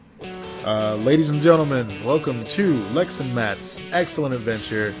Ladies and gentlemen, welcome to Lex and Matt's Excellent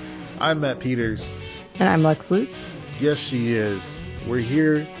Adventure. I'm Matt Peters. And I'm Lex Lutz. Yes, she is. We're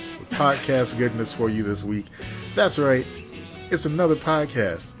here with podcast goodness for you this week. That's right. It's another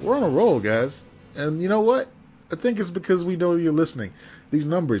podcast. We're on a roll, guys. And you know what? I think it's because we know you're listening. These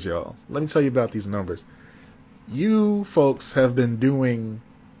numbers, y'all. Let me tell you about these numbers. You folks have been doing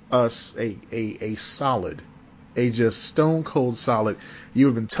us a solid. A just stone cold solid. You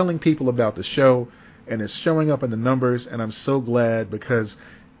have been telling people about the show, and it's showing up in the numbers, and I'm so glad because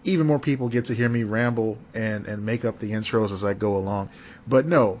even more people get to hear me ramble and make up the intros as I go along. But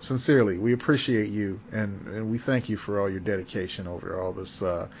no, sincerely, we appreciate you, and we thank you for all your dedication over all this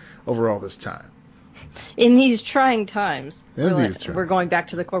time. In these trying times, we're going back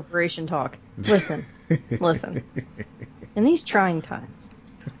to the corporation talk. Listen. In these trying times.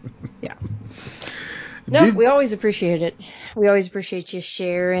 Yeah. No, we always appreciate it. We always appreciate you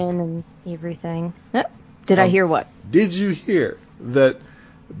sharing and everything. Did I hear what? Did you hear that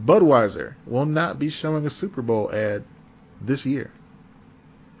Budweiser will not be showing a Super Bowl ad this year?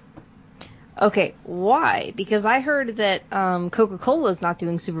 Okay, why? Because I heard that Coca-Cola is not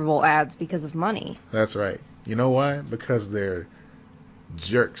doing Super Bowl ads because of money. That's right. You know why? Because they're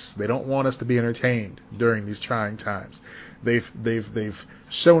jerks. They don't want us to be entertained during these trying times. They've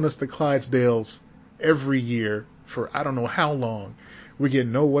shown us the Clydesdales every year for I don't know how long. We get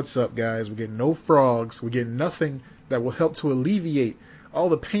no what's up, guys. We get no frogs. We get nothing that will help to alleviate all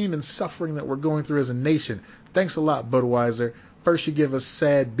the pain and suffering that we're going through as a nation. Thanks a lot, Budweiser. First you give us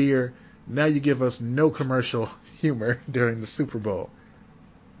sad beer. Now you give us no commercial humor during the Super Bowl.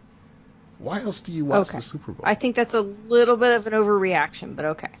 Why else do you watch the Super Bowl? I think that's a little bit of an overreaction, but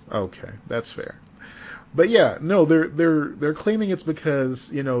okay. Okay, that's fair. But yeah, no, they're claiming it's because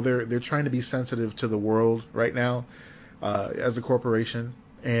they're trying to be sensitive to the world right now as a corporation,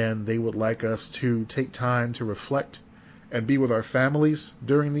 and they would like us to take time to reflect and be with our families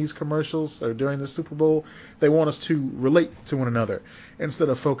during these commercials or during the Super Bowl. They want us to relate to one another instead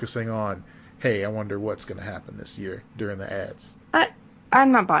of focusing on, hey, I wonder what's going to happen this year during the ads.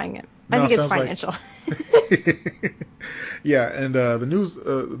 I'm not buying it. I think it's financial. Yeah, and the news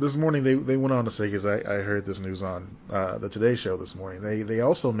this morning, they went on to say, because I heard this news on the Today Show this morning, they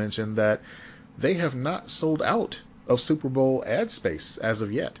also mentioned that they have not sold out of Super Bowl ad space as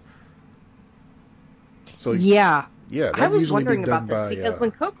of yet. So yeah, that I was wondering about this because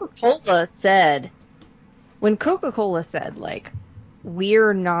when Coca-Cola said, like,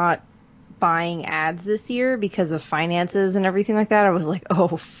 we're not buying ads this year because of finances and everything like that, I was like,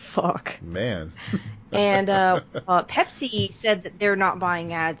 oh fuck, man. And Pepsi said that they're not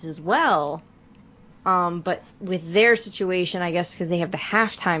buying ads as well, but with their situation, I guess because they have the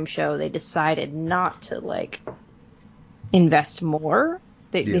halftime show, they decided not to invest more.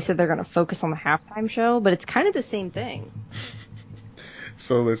 They said they're going to focus on the halftime show, but it's kind of the same thing.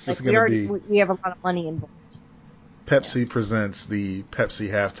 So it's just going to be we have a lot of money involved. Pepsi presents the Pepsi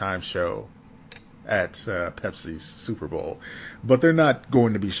halftime show at Pepsi's Super Bowl, but they're not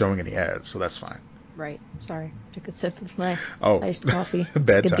going to be showing any ads, so that's fine. Right. Sorry. Took a sip of my iced coffee.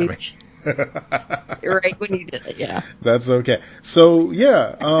 Bad timing. You're right when you did it, yeah. That's okay. So,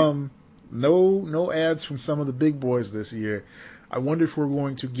 yeah, no ads from some of the big boys this year. I wonder if we're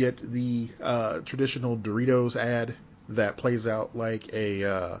going to get the traditional Doritos ad that plays out like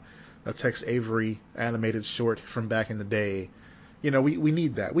a Tex Avery animated short from back in the day. We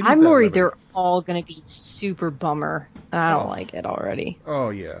need that. We need I'm that worried levity. they're all going to be super bummer. I don't like it already. Oh,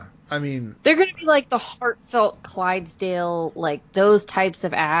 yeah. I mean, they're going to be like the heartfelt Clydesdale, like those types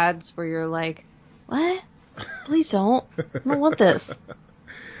of ads where you're like, what? Please don't. I don't want this.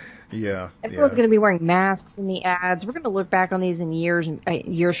 Yeah. Everyone's going to be wearing masks in the ads. We're going to look back on these in years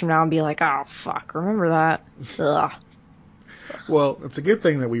from now and be like, oh, fuck, remember that? Ugh. Well, it's a good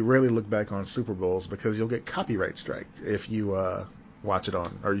thing that we rarely look back on Super Bowls because you'll get copyright strike if you watch it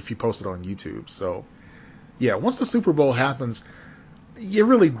on, or if you post it on YouTube. So, yeah, once the Super Bowl happens, you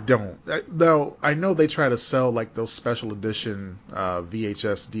really don't. Though I know they try to sell like those special edition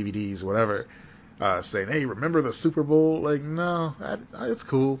VHS DVDs, whatever, saying, hey, remember the Super Bowl? Like, no, it's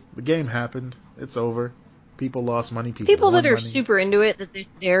cool. The game happened. It's over. People lost money. People that are money. super into it, that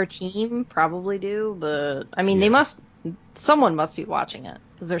it's their team, probably do. But, I mean, someone must be watching it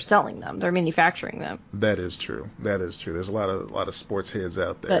because they're selling them. They're manufacturing them. That is true. There's a lot of sports heads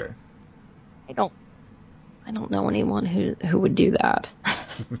out there. But I don't know anyone who would do that.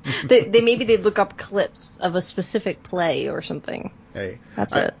 Maybe they'd look up clips of a specific play or something. Hey,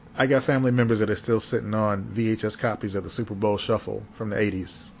 that's it. I got family members that are still sitting on VHS copies of the Super Bowl Shuffle from the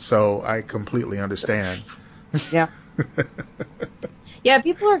 80s, so I completely understand. Yeah. Yeah,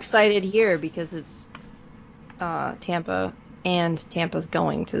 people are excited here because it's Tampa, and Tampa's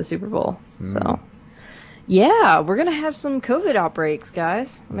going to the Super Bowl. So, yeah, we're going to have some COVID outbreaks,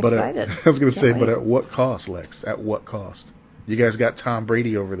 guys. I'm excited. I was going to say, wait. but at what cost, Lex? At what cost? You guys got Tom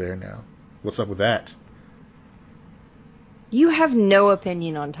Brady over there now. What's up with that? You have no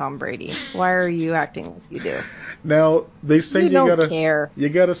opinion on Tom Brady. Why are you acting like you do? Now, they say you don't care. You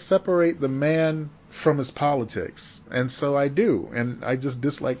gotta separate the man from his politics. And so I do. And I just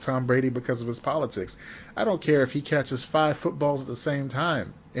dislike Tom Brady because of his politics. I don't care if he catches 5 footballs at the same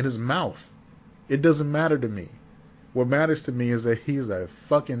time in his mouth. It doesn't matter to me. What matters to me is that he's a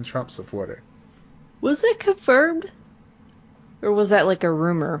fucking Trump supporter. Was it confirmed? Or was that like a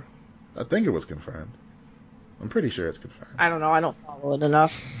rumor? I think it was confirmed. I'm pretty sure it's confirmed. I don't know. I don't follow it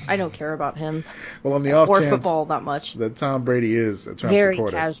enough. I don't care about him. Well, on the off or chance football that much. That Tom Brady is a Trump Very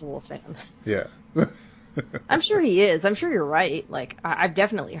supporter. Very casual fan. Yeah. I'm sure he is. I'm sure you're right. Like, I've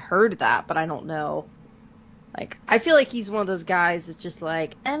definitely heard that, but I don't know. Like, I feel like he's one of those guys that's just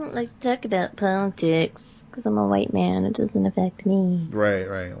like, I don't like to talk about politics because I'm a white man. It doesn't affect me. Right.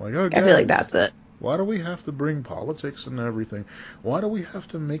 Like, oh, guys, I feel like that's it. Why do we have to bring politics and everything? Why do we have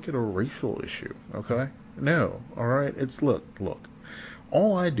to make it a racial issue? Okay? No. All right? Look.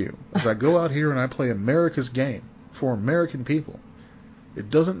 All I do is I go out here and I play America's game for American people. It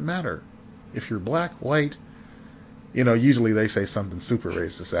doesn't matter if you're black, white. You know, usually they say something super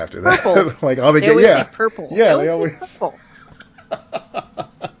racist after that. Purple. Like, oh, they always say purple. Yeah, they always say purple.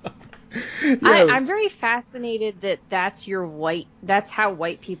 Yeah. I'm very fascinated that that's how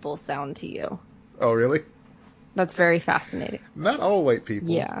white people sound to you. Oh, really? That's very fascinating. Not all white people.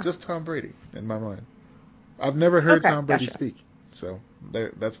 Yeah. Just Tom Brady in my mind. I've never heard Tom Brady speak. So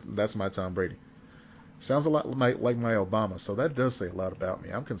that's my Tom Brady. Sounds a lot like my Obama. So that does say a lot about me.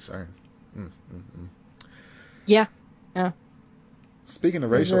 I'm concerned. Yeah. Speaking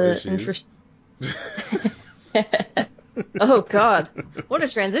of racial issues. Oh, God. What a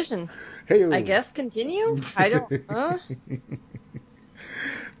transition. Hey. I guess continue? I don't...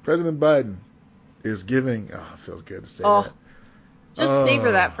 President Biden is giving... Oh, it feels good to say that. Just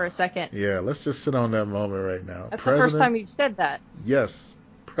savor that for a second. Yeah, let's just sit on that moment right now. That's the first time you've said that. Yes.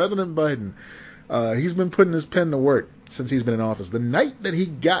 President Biden. He's been putting his pen to work since he's been in office. The night that he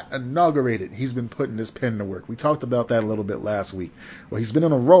got inaugurated, he's been putting his pen to work. We talked about that a little bit last week. Well, he's been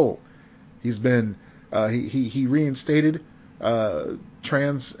on a roll. He's been... He reinstated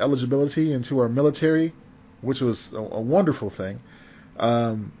trans eligibility into our military, which was a wonderful thing.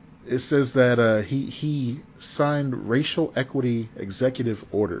 It says that he signed racial equity executive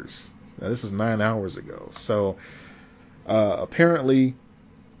orders. Now, this is 9 hours ago. So apparently,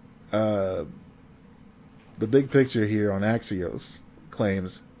 the big picture here on Axios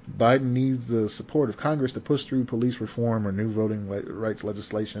claims Biden needs the support of Congress to push through police reform or new voting rights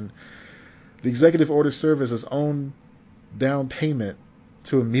legislation. The executive orders serve as his own down payment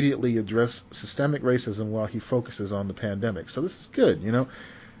to immediately address systemic racism while he focuses on the pandemic. So this is good, you know.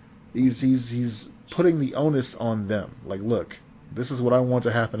 He's putting the onus on them. Like, look, this is what I want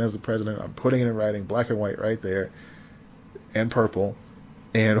to happen as the president. I'm putting it in writing, black and white, right there, and purple,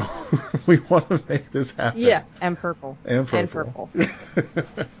 and we want to make this happen. Yeah, and purple. And purple.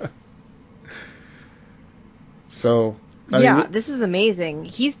 So. This is amazing.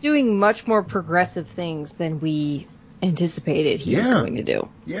 He's doing much more progressive things than we anticipated he was going to do.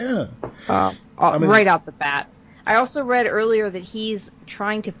 Yeah. Right out the bat. I also read earlier that he's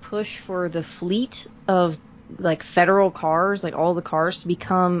trying to push for the fleet of like federal cars, like all the cars, to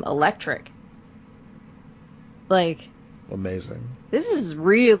become electric. Like, amazing. This is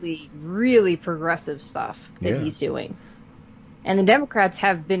really, really progressive stuff that he's doing. And the Democrats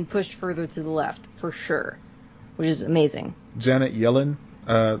have been pushed further to the left, for sure. Which is amazing. Janet Yellen,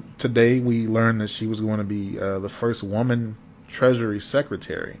 today we learned that she was going to be the first woman Treasury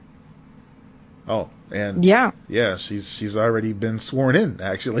Secretary. Oh, and she's already been sworn in,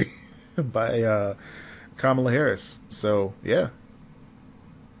 actually, by Kamala Harris. So, yeah.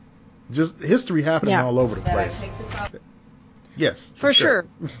 Just history happening all over the place. Yes. For sure.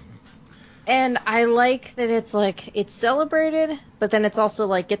 And I like that it's celebrated, but then it's also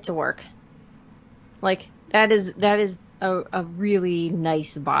like, get to work. Like, that is a really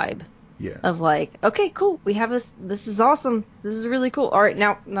nice vibe. Yeah. Of like, okay, cool, we have this. This is awesome. This is really cool. All right,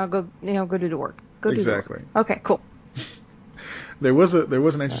 now go do the work. Go do the work. Okay, cool. There was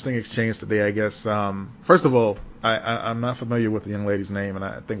an interesting exchange today, I guess. First of all, I'm not familiar with the young lady's name, and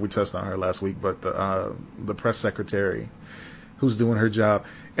I think we touched on her last week. But the press secretary, who's doing her job,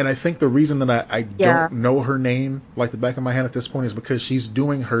 and I think the reason that I don't know her name like the back of my hand at this point is because she's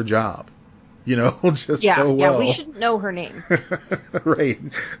doing her job. just Yeah, so yeah, well. we should know her name. Right.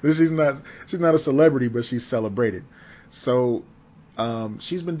 She's not a celebrity, but she's celebrated. So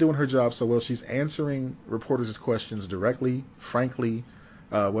she's been doing her job so well. She's answering reporters' questions directly, frankly,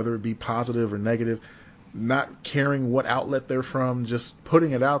 whether it be positive or negative, not caring what outlet they're from, just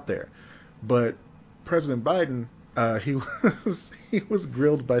putting it out there. But President Biden, he was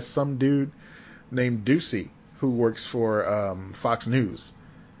grilled by some dude named Ducey, who works for Fox News.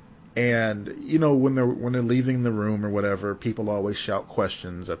 And when they're leaving the room or whatever, people always shout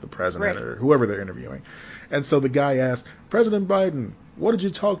questions at the president Right. or whoever they're interviewing. And so the guy asked, President Biden, what did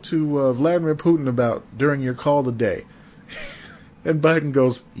you talk to Vladimir Putin about during your call today? And Biden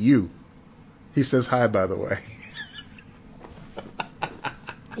goes, you. He says hi, by the way.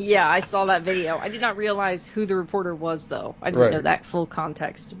 Yeah, I saw that video. I did not realize who the reporter was, though. I didn't know that full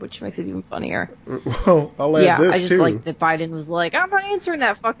context, which makes it even funnier. Well, I'll add this, I just too. like that Biden was like, I'm not answering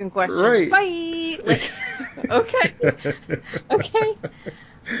that fucking question. Right. Bye! Like, okay. Okay.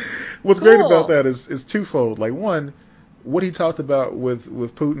 What's great about that is twofold. Like, one, what he talked about with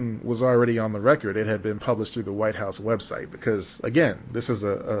Putin was already on the record. It had been published through the White House website because, again, this is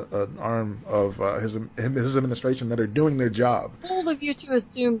an arm of his administration that are doing their job. Bold of you to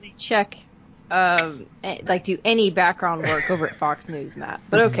assume they check, do any background work over at Fox News, Matt.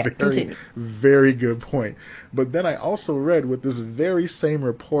 But okay, continue. Very good point. But then I also read with this very same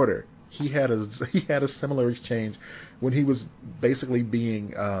reporter, he had a similar exchange when he was basically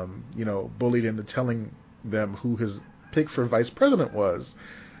being, bullied into telling them who his pick for vice president was.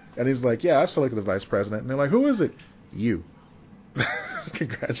 And he's like, yeah, I've selected a vice president. And they're like, who is it? You.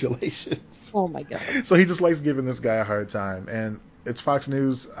 Congratulations. Oh my God. So he just likes giving this guy a hard time. And it's Fox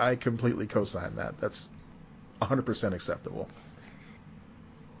News. I completely co-sign that. That's 100% acceptable.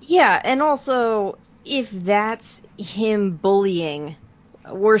 Yeah, and also, if that's him bullying,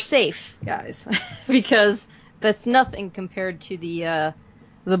 we're safe, guys. Because that's nothing compared to the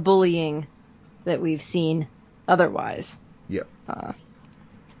bullying that we've seen otherwise. Yep.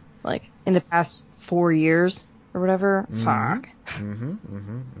 Like in the past 4 years or whatever. Mm-hmm. Fuck. Mm-hmm.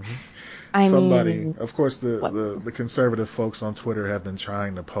 Mm-hmm. Mm-hmm. I mean, of course, the conservative folks on Twitter have been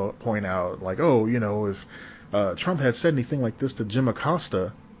trying to point out, like, oh, if Trump had said anything like this to Jim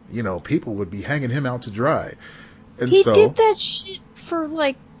Acosta, people would be hanging him out to dry. And he did that shit for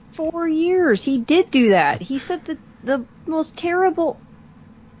like 4 years. He did do that. He said the most terrible.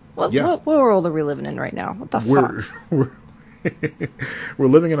 What world are we living in right now? What the fuck? We're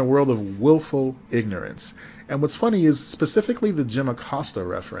living in a world of willful ignorance. And what's funny is specifically the Jim Acosta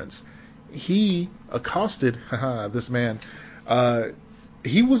reference. He accosted this man.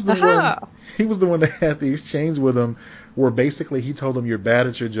 He was the one. He was the one that had the exchange with him, where basically he told him, "You're bad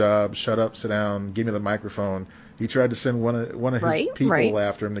at your job. Shut up. Sit down. Give me the microphone." He tried to send one of his people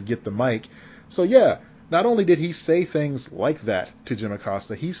after him to get the mic. So yeah. Not only did he say things like that to Jim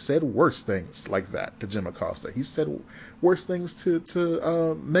Acosta, he said worse things like that to Jim Acosta. He said worse things to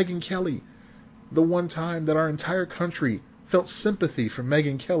Megyn Kelly. The one time that our entire country felt sympathy for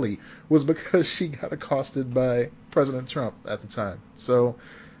Megyn Kelly was because she got accosted by President Trump at the time. So,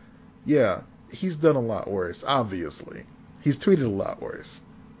 yeah, he's done a lot worse, obviously. He's tweeted a lot worse.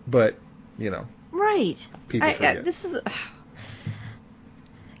 But, Right. People forget. This is...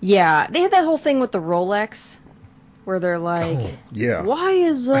 Yeah, they had that whole thing with the Rolex, where they're like, why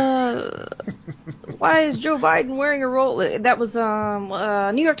is Joe Biden wearing a Rolex? That was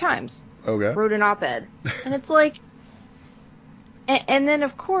New York Times. Okay. Wrote an op-ed, and it's like, and then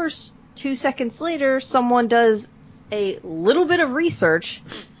of course 2 seconds later, someone does a little bit of research,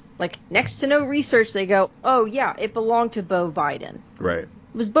 like next to no research. They go, oh yeah, it belonged to Beau Biden. Right. It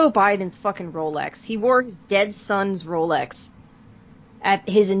was Beau Biden's fucking Rolex. He wore his dead son's Rolex at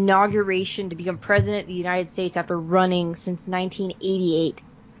his inauguration to become president of the United States after running since 1988.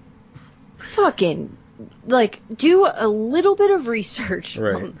 Fucking, do a little bit of research.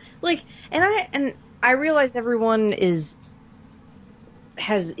 Right. And I realize everyone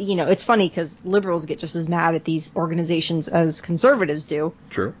has, it's funny because liberals get just as mad at these organizations as conservatives do.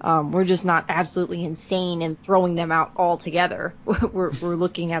 True. We're just not absolutely insane and throwing them out altogether. We're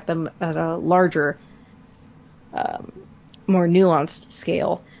looking at them at a larger, more nuanced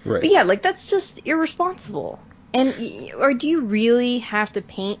scale. Right. But yeah, that's just irresponsible. Or do you really have to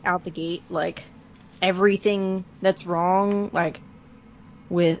paint out the gate everything that's wrong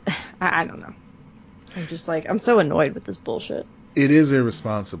with I don't know. I'm just I'm so annoyed with this bullshit. It is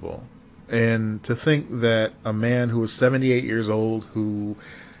irresponsible. And to think that a man who was 78 years old, who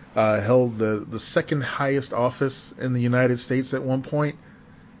held the second highest office in the United States at one point,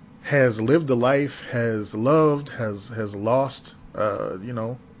 has lived a life, has loved, has lost,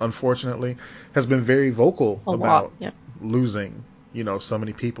 unfortunately, has been very vocal A about lot, yeah. losing, so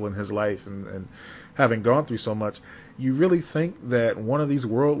many people in his life and having gone through so much. You really think that one of these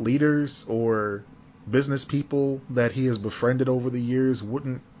world leaders or business people that he has befriended over the years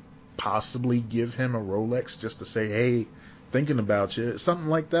wouldn't possibly give him a Rolex just to say, hey, thinking about you, something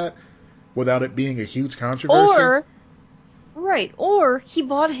like that, without it being a huge controversy? Or he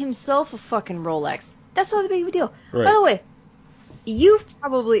bought himself a fucking Rolex. That's not a big of a deal. Right. By the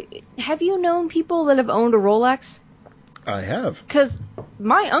way, have you known people that have owned a Rolex? I have. Because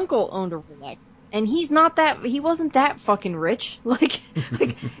my uncle owned a Rolex, and he wasn't that fucking rich. Like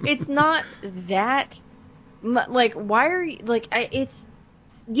it's not that, like, why are you, like,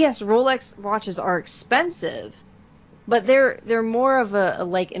 yes, Rolex watches are expensive, but they're more of a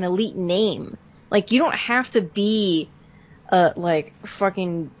like an elite name. Like, you don't have to be a, like,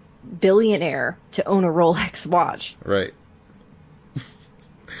 fucking billionaire to own a Rolex watch. Right.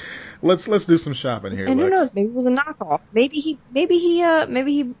 Let's do some shopping here, And Lex. who knows? Maybe it was a knockoff. Maybe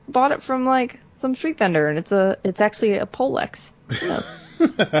he bought it from, like, some street vendor, and it's actually a Polex. Who knows?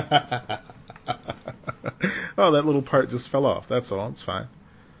 Oh, that little part just fell off. That's all. It's fine.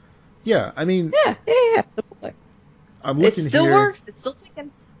 Yeah, I mean, Yeah. The Polex. I'm looking It still here. works. It's still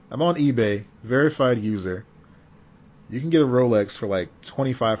ticking. I'm on eBay, verified user. You can get a Rolex for like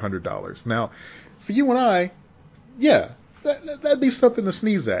 $2,500. Now, for you and I, yeah, that'd be something to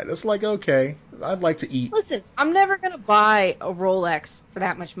sneeze at. It's like, okay, I'd like to eat. Listen, I'm never gonna buy a Rolex for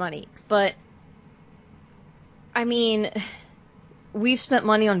that much money, but I mean, we've spent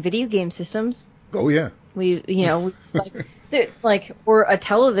money on video game systems. Oh yeah. Or a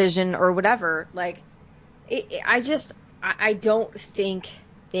television or whatever. Like, I don't think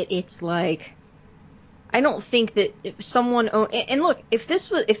that it's like, I don't think that if someone and look, if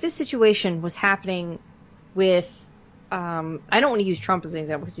this situation was happening with, I don't want to use Trump as an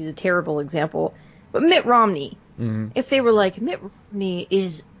example because he's a terrible example, but Mitt Romney, if they were like, Mitt Romney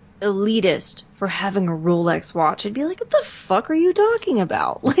is elitist for having a Rolex watch, I'd be like, what the fuck are you talking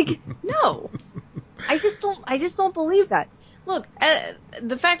about? Like, no. I just don't believe that. Look,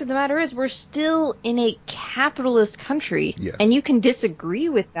 the fact of the matter is, we're still in a capitalist country, yes. And you can disagree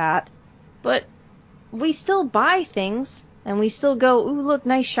with that, but we still buy things, and we still go, ooh, look,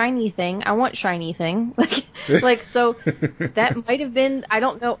 nice shiny thing. I want shiny thing. So that might have been, I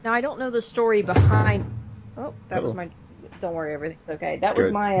don't know. Now, I don't know the story behind. Oh, that was my. Don't worry, everything's okay. That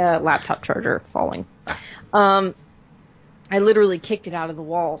was my laptop charger falling. I literally kicked it out of the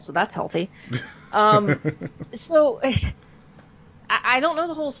wall, so that's healthy. So I don't know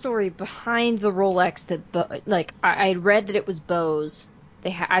the whole story behind the Rolex that, I read that it was Bose.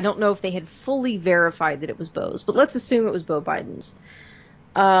 I don't know if they had fully verified that it was Bose, but let's assume it was Beau Biden's.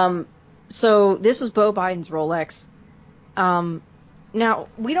 So this was Beau Biden's Rolex. Now,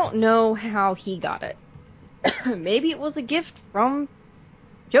 we don't know how he got it. Maybe it was a gift from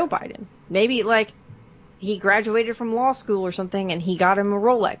Joe Biden. Maybe, like, he graduated from law school or something, and he got him a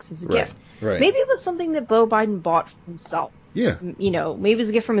Rolex as a gift. Right. Maybe it was something that Beau Biden bought for himself. Yeah. Maybe it was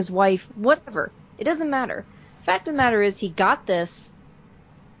a gift from his wife. Whatever. It doesn't matter. Fact of the matter is, he got this.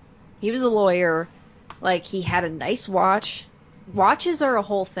 He was a lawyer. Like, he had a nice watch. Watches are a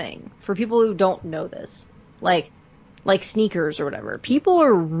whole thing for people who don't know this. Like sneakers or whatever. People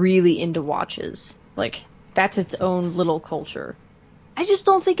are really into watches. Like, that's its own little culture. I just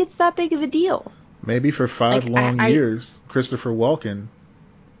don't think it's that big of a deal. Maybe for 5 long years, Christopher Walken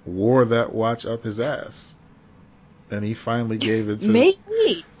wore that watch up his ass. And he finally gave it to...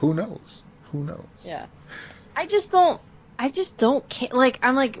 Maybe. Who knows? Yeah. I just don't care. Like,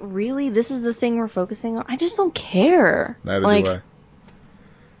 I'm like, really? This is the thing we're focusing on? I just don't care. Neither do I.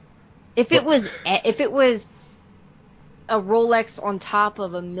 If it was a Rolex on top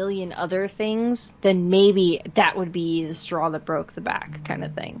of a million other things, then maybe that would be the straw that broke the back kind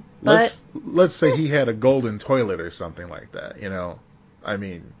of thing. Let's say he had a golden toilet or something like that, I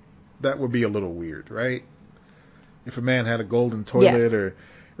mean, that would be a little weird, right? If a man had a golden toilet, yes, or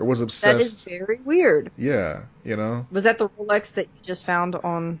was obsessed. That is very weird. Yeah, Was that the Rolex that you just found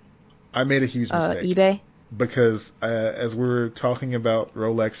on I made a huge mistake. eBay? Because as we were talking about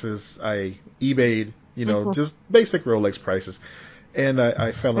Rolexes, I eBayed, just basic Rolex prices. And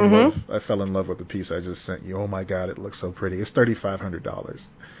I fell in love. I fell in love with the piece I just sent you. Oh my God, it looks so pretty. It's $3,500.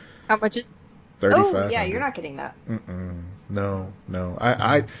 How much is? $3,500. Oh yeah, you're not getting that. No.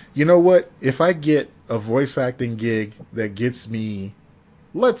 I you know what? If I get a voice acting gig that gets me,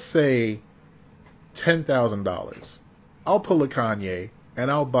 let's say, $10,000, I'll pull a Kanye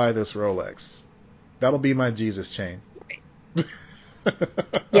and I'll buy this Rolex. That'll be my Jesus chain.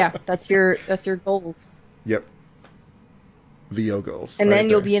 Yeah, that's your goals. Yep. VO goals. And right then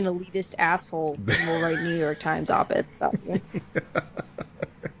you'll there. be an elitist asshole and we'll write New York Times op-eds about you.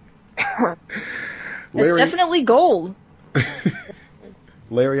 It's Larry, definitely gold.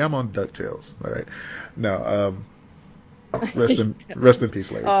 Larry, I'm on DuckTales. All right. No, rest in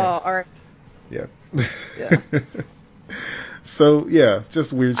peace, Larry Oh, King. all right. Yeah. Yeah. So yeah,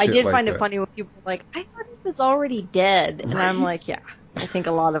 just weird I shit did like find that. it funny when people were like, I thought he was already dead. And I'm Right? like, yeah, I think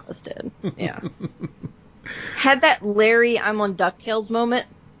a lot of us did. Yeah. Had that Larry I'm on DuckTales moment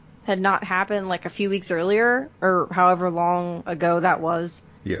had not happened like a few weeks earlier, or however long ago that was,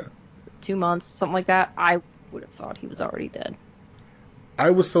 Yeah. 2 months, something like that, I would have thought he was already dead.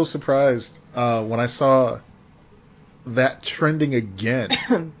 I was so surprised when I saw that trending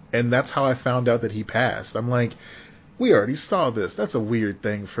again, and that's how I found out that he passed. I'm like, we already saw this. That's a weird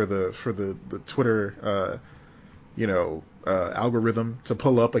thing for the Twitter algorithm to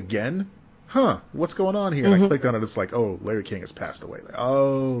pull up again. Huh? What's going on here? And I clicked on it. It's like, oh, Larry King has passed away. Like,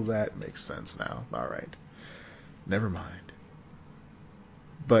 oh, that makes sense now. All right, never mind.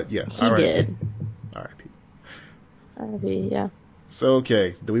 But yeah, He did. R.I.P. R.I.P. Yeah. So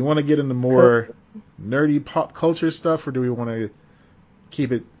okay, do we want to get into more nerdy pop culture stuff, or do we want to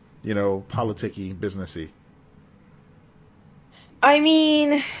keep it, politicky, businessy? I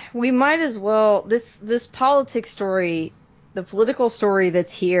mean, we might as well. This politics story, the political story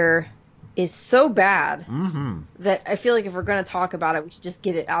that's here, is so bad that I feel like if we're going to talk about it, we should just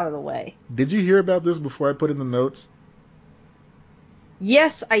get it out of the way. Did you hear about this before I put in the notes?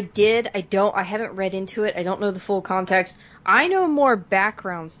 Yes, I did. I haven't read into it. I don't know the full context. I know more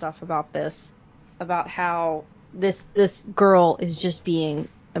background stuff about this, about how this girl is just being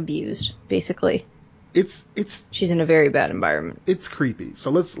abused, basically. She's in a very bad environment. It's creepy. So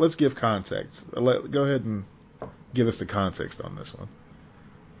let's give context. Go ahead and give us the context on this one.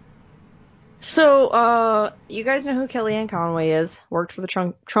 So, you guys know who Kellyanne Conway is. Worked for the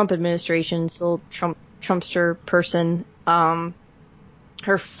Trump administration, still Trumpster person.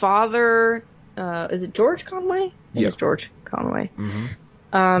 Her father, is it George Conway? I think it's George Conway.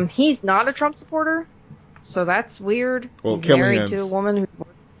 Mm-hmm. He's not a Trump supporter, so that's weird. Well, he's married to a woman who...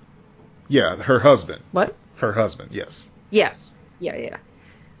 Yeah, her husband. What? Her husband, yes. Yes. Yeah.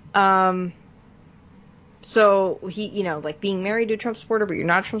 So he, being married to a Trump supporter, but you're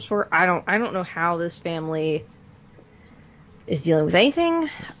not a Trump supporter. I don't know how this family is dealing with anything.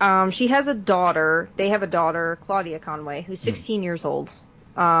 She has a daughter. They have a daughter, Claudia Conway, who's 16 years old.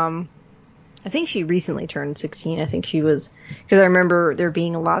 I think she recently turned 16. I think she was, because I remember there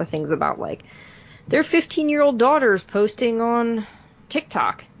being a lot of things about like their 15-year-old daughters posting on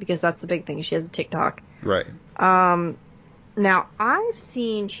TikTok, because that's the big thing. She has a TikTok. Right. Now I've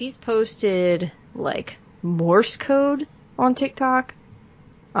seen she's posted like Morse code on TikTok.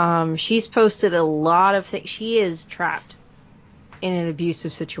 She's posted a lot of things. She is trapped in an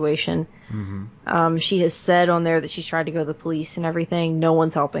abusive situation. Mm-hmm. She has said on there that she's tried to go to the police and everything. No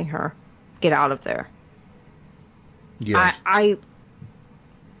one's helping her get out of there. Yeah. I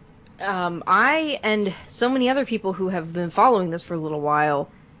and so many other people who have been following this for a little while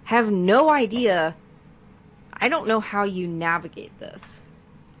have no idea. I don't know how you navigate this.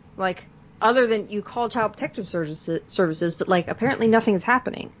 Like, other than you call Child Protective Services, but like apparently nothing is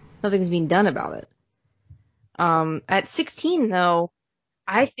happening. Nothing's being done about it. At 16 though,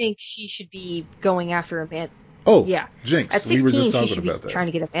 I think she should be going after a man. Oh, yeah. Jinx. At 16, we were just talking she should about be that. trying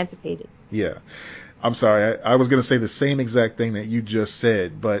to get emancipated. Yeah. I'm sorry. I was going to say the same exact thing that you just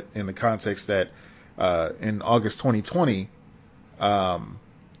said, but in the context that in August 2020,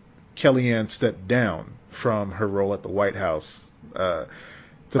 Kellyanne stepped down from her role at the White House to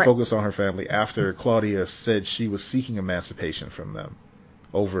focus on her family after Claudia said she was seeking emancipation from them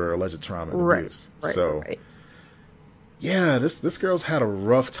over alleged trauma and abuse. Right. Yeah, this girl's had a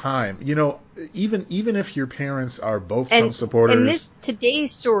rough time. Even if your parents are both Trump supporters. And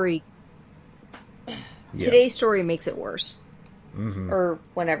today's story makes it worse. Mm-hmm. Or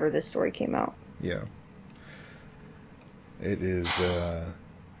whenever this story came out. Yeah. It is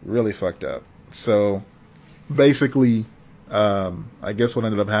really fucked up. So basically, I guess what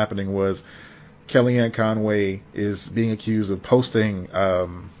ended up happening was Kellyanne Conway is being accused of posting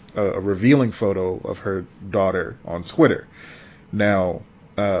a revealing photo of her daughter on Twitter. Now,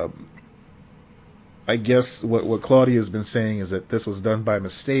 I guess what Claudia has been saying is that this was done by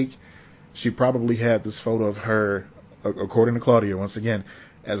mistake. She probably had this photo of her, according to Claudia, once again,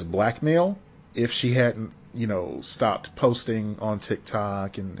 as blackmail if she hadn't, stopped posting on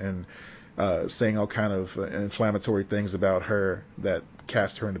TikTok and saying all kind of inflammatory things about her that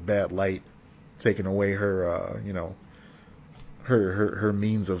cast her in a bad light, taking away her, her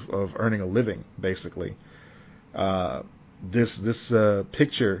means of earning a living, basically. this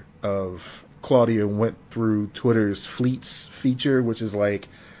picture of Claudia went through Twitter's Fleets feature, which is like,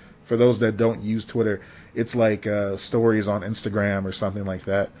 for those that don't use Twitter, it's like stories on Instagram or something like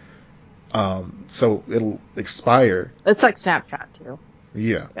that. So it'll expire. It's like Snapchat too.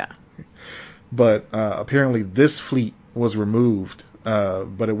 Yeah. Yeah. But apparently this fleet was removed,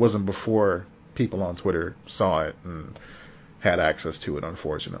 but it wasn't before people on Twitter saw it and had access to it,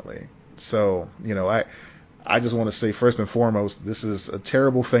 unfortunately. So, I just want to say, first and foremost, this is a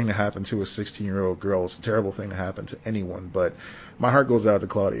terrible thing to happen to a 16-year-old girl. It's a terrible thing to happen to anyone, but my heart goes out to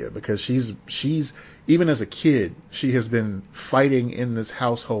Claudia, because she's even as a kid, she has been fighting in this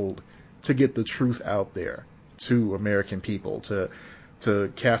household to get the truth out there to American people,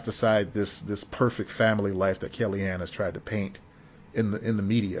 to cast aside this perfect family life that Kellyanne has tried to paint in the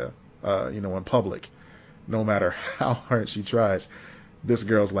media, in public. No matter how hard she tries, this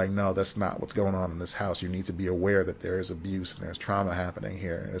girl's like, no, that's not what's going on in this house. You need to be aware that there is abuse and there's trauma happening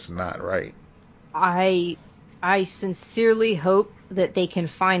here. It's not right. I sincerely hope that they can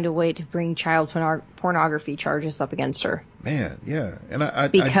find a way to bring child pornography charges up against her. Man, yeah,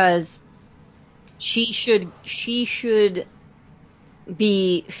 and because she should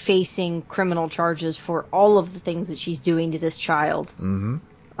be facing criminal charges for all of the things that she's doing to this child. Mm-hmm.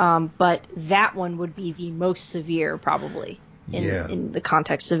 But that one would be the most severe, probably, in the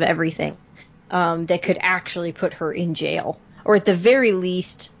context of everything, that could actually put her in jail, or at the very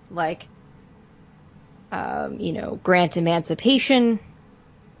least, like, grant emancipation.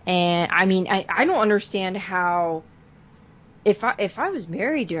 And I mean, I don't understand how, if I was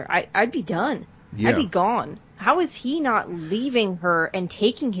married to her, I'd be done. Yeah. I'd be gone. How is he not leaving her and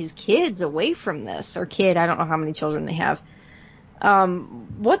taking his kids away from this? Or kid, I don't know how many children they have.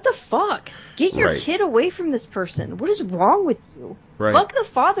 What the fuck? Get your kid away from this person. What is wrong with you? Right. Fuck the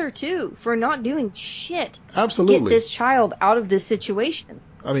father, too, for not doing shit. Absolutely. Get this child out of this situation.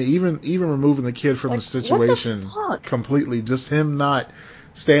 I mean, even removing the kid from the situation completely, just him not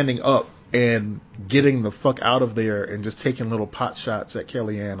standing up and getting the fuck out of there and just taking little pot shots at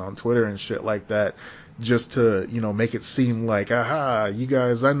Kellyanne on Twitter and shit like that, just to, make it seem like, aha, you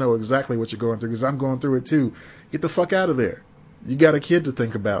guys, I know exactly what you're going through because I'm going through it too. Get the fuck out of there. You got a kid to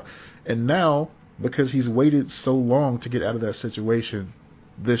think about. And now, because he's waited so long to get out of that situation,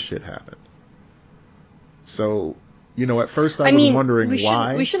 this shit happened. So, at first I was wondering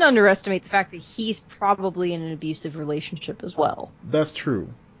why. We shouldn't underestimate the fact that he's probably in an abusive relationship as well. That's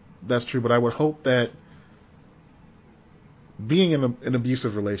true. But I would hope that being in an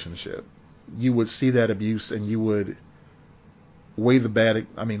abusive relationship, you would see that abuse and you would weigh the bad.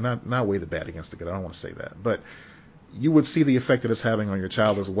 I mean, not weigh the bad against the good. I don't want to say that, but you would see the effect that it's having on your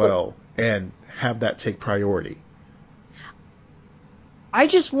child as well, and have that take priority. I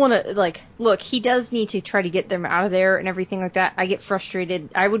just want to, look, he does need to try to get them out of there and everything like that. I get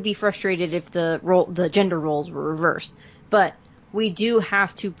frustrated. I would be frustrated if the gender roles were reversed. But we do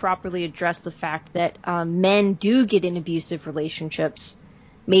have to properly address the fact that men do get in abusive relationships.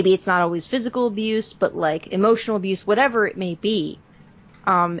 Maybe it's not always physical abuse, but emotional abuse, whatever it may be.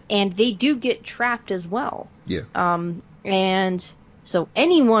 And they do get trapped as well. Yeah. And so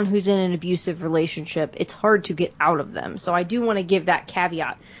anyone who's in an abusive relationship, it's hard to get out of them. So I do want to give that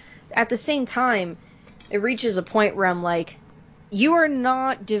caveat. At the same time, it reaches a point where I'm like, you are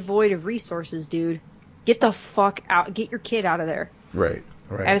not devoid of resources, dude. Get the fuck out. Get your kid out of there. Right.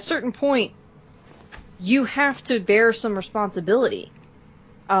 At a certain point, you have to bear some responsibility.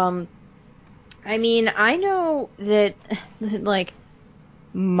 I mean, I know that,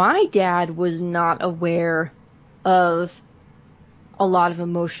 my dad was not aware of a lot of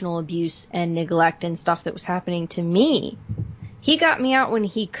emotional abuse and neglect and stuff that was happening to me. He got me out when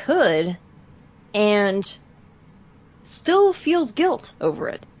he could, and still feels guilt over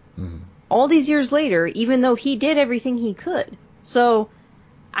it. Mm-hmm. All these years later, even though he did everything he could. So,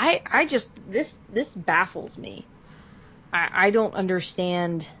 I just, this baffles me. I don't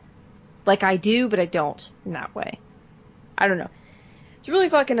understand. I do, but I don't in that way. I don't know. It's really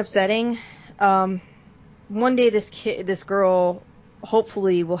fucking upsetting. One day this girl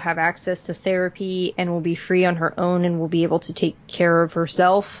hopefully will have access to therapy and will be free on her own and will be able to take care of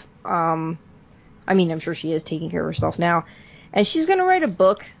herself. I mean, I'm sure she is taking care of herself now. And she's going to write a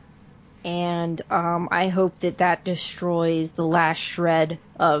book. And I hope that destroys the last shred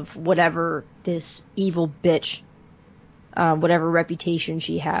of whatever this evil bitch, whatever reputation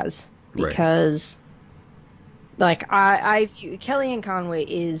she has. Because, I view Kellyanne Conway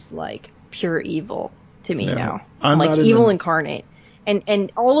is, pure evil to me now. Evil incarnate.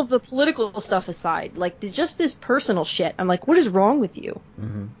 and all of the political stuff aside, like just this personal shit. I'm like, what is wrong with you?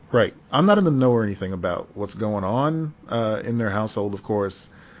 Mm-hmm. Right. I'm not in the know or anything about what's going on in their household, of course,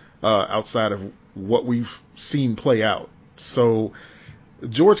 outside of what we've seen play out. So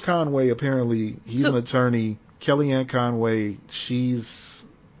George Conway, apparently, he's an attorney. Kellyanne Conway, she's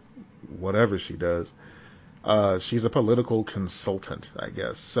whatever she does. She's a political consultant, I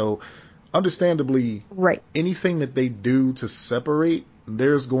guess. So understandably, right, anything that they do to separate,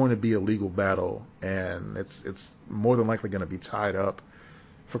 there's going to be a legal battle, and it's more than likely going to be tied up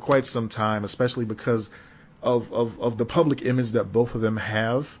for quite some time, especially because of the public image that both of them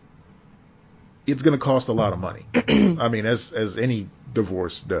have. It's going to cost a lot of money. I mean, as any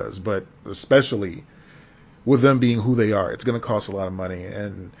divorce does, but especially with them being who they are, it's going to cost a lot of money.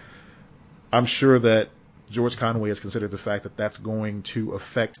 And I'm sure that George Conway has considered the fact that that's going to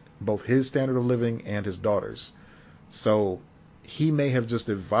affect both his standard of living and his daughter's. So he may have just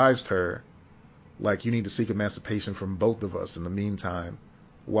advised her, like, you need to seek emancipation from both of us in the meantime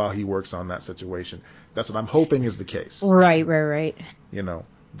while he works on that situation. That's what I'm hoping is the case. Right. You know,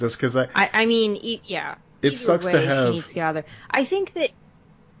 just because I mean, yeah. It sucks to have. She needs to get out of there. I think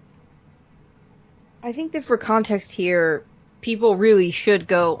that for context here, people really should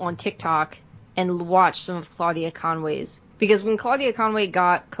go on TikTok and watch some of Claudia Conway's, because when Claudia Conway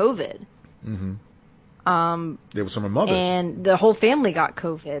got COVID, it was from her mother, and the whole family got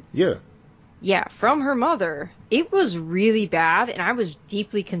COVID. Yeah, from her mother. It was really bad, and I was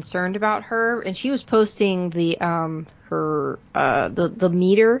deeply concerned about her. And she was posting the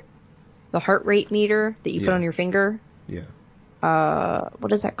meter, the heart rate meter that you put on your finger. Yeah.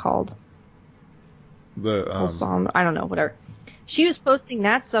 What is that called? The I don't know, whatever. She was posting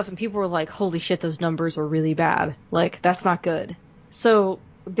that stuff, and people were like, "Holy shit, those numbers are really bad. Like, that's not good." So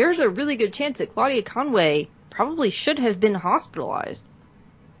there's a really good chance that Claudia Conway probably should have been hospitalized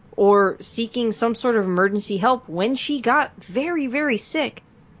or seeking some sort of emergency help when she got very, very sick.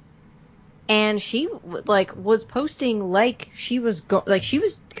 And she was posting like she was she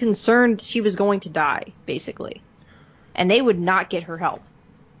was concerned she was going to die, basically, and they would not get her help.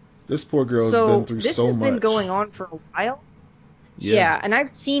 This poor girl has been through so much. This has been going on for a while. Yeah, and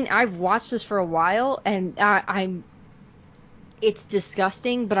I've watched this for a while, and it's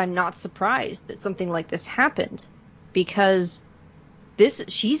disgusting, but I'm not surprised that something like this happened, because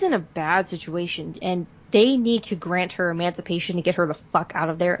she's in a bad situation, and they need to grant her emancipation to get her the fuck out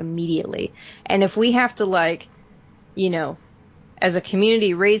of there immediately. And if we have to, as a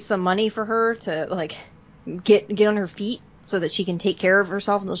community, raise some money for her to, get on her feet so that she can take care of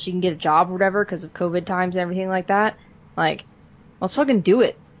herself until she can get a job or whatever because of COVID times and everything like that, let's fucking do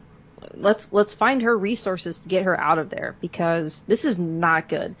it. Let's find her resources to get her out of there, because this is not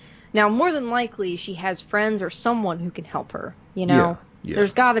good. Now, more than likely, she has friends or someone who can help her, Yeah.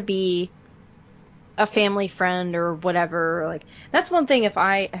 There's got to be a family friend or whatever. That's one thing, if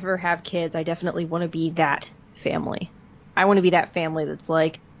I ever have kids, I definitely want to be that family. I want to be that family that's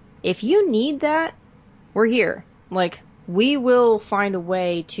like, if you need that, we're here. We will find a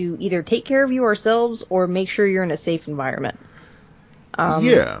way to either take care of you ourselves or make sure you're in a safe environment.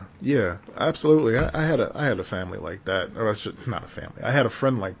 Yeah, absolutely. I had a family like that, or not a family. I had a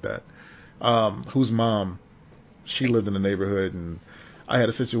friend like that, whose mom, she lived in the neighborhood, and I had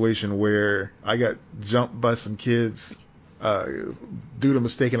a situation where I got jumped by some kids due to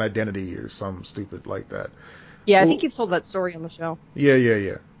mistaken identity or something stupid like that. Yeah, I think you've told that story on the show.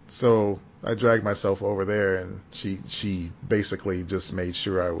 Yeah. So I dragged myself over there, and she basically just made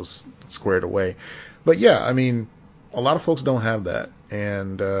sure I was squared away. But yeah, I mean, a lot of folks don't have that,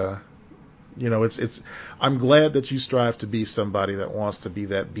 and it's. I'm glad that you strive to be somebody that wants to be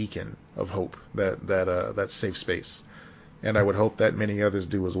that beacon of hope, that safe space, and I would hope that many others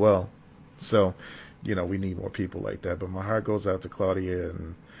do as well. So, we need more people like that. But my heart goes out to Claudia,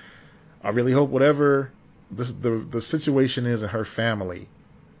 and I really hope whatever the situation is in her family,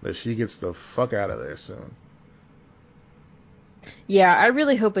 that she gets the fuck out of there soon. Yeah, I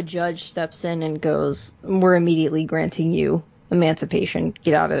really hope a judge steps in and goes, "We're immediately granting you emancipation.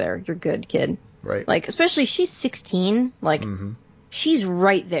 Get out of there. You're good, kid." Right. Especially she's 16. Mm-hmm. She's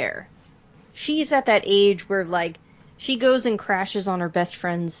right there. She's at that age where, she goes and crashes on her best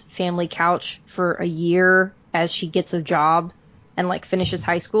friend's family couch for a year as she gets a job and, finishes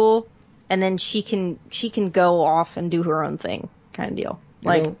high school. And then she can go off and do her own thing, kind of deal.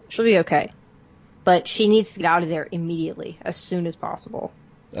 She'll be okay. But she needs to get out of there immediately, as soon as possible.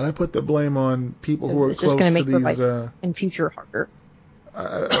 And I put the blame on people who are close to these. It's just going to make her life in future harder.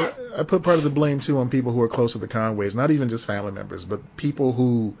 I put part of the blame, too, on people who are close to the Conways. Not even just family members, but people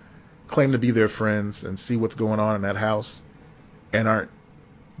who claim to be their friends and see what's going on in that house. and aren't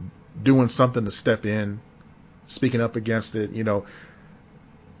doing something to step in, speaking up against it,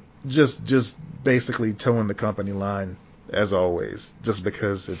 just basically towing the company line as always, just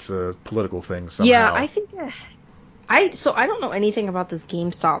because it's a political thing somehow. Yeah, I think I don't know anything about this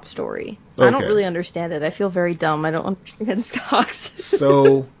GameStop story. Okay. I don't really understand it. I feel very dumb. I don't understand stocks.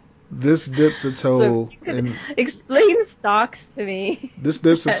 So this dips a toe explain stocks to me. This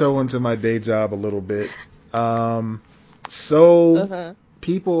dips a toe into my day job a little bit.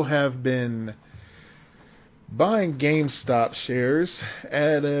 People have been buying GameStop shares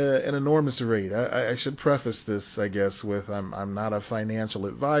at an enormous rate. I should preface this, I guess, with I'm not a financial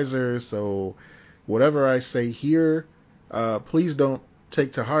advisor, so whatever I say here, please don't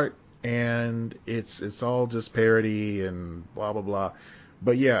take to heart, and it's all just parody and blah blah blah.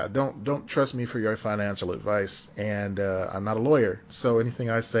 But yeah, don't trust me for your financial advice, and I'm not a lawyer, so anything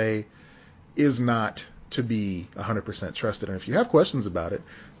I say is not to be 100% trusted. And if you have questions about it,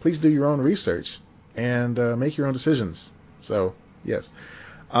 please do your own research and make your own decisions. So yes.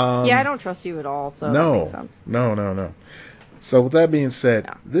 Yeah, I don't trust you at all, so that makes sense. No. So with that being said,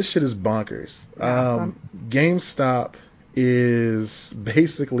 This shit is bonkers. GameStop is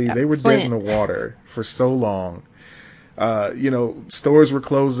basically, they were dead in the water for so long. Stores were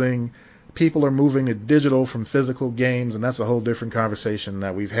closing. People are moving to digital from physical games, and that's a whole different conversation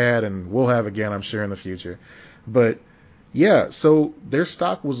that we've had and we'll have again, I'm sure, in the future. But yeah, so their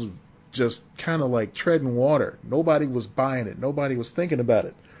stock was just kind of like treading water. Nobody was buying it. Nobody was thinking about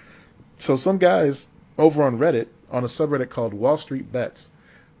it. So some guys over on Reddit, on a subreddit called Wall Street Bets,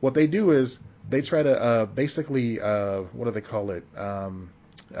 what they do is they try to basically, what do they call it?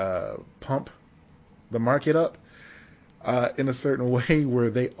 Pump the market up in a certain way where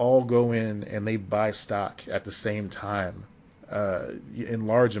they all go in and they buy stock at the same time in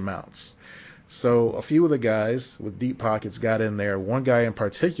large amounts. So a few of the guys with deep pockets got in there. One guy in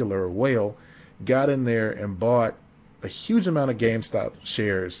particular, a whale, got in there and bought a huge amount of GameStop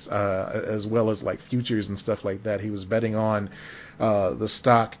shares, as well as like futures and stuff like that. He was betting on the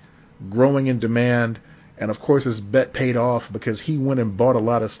stock growing in demand, and of course his bet paid off because he went and bought a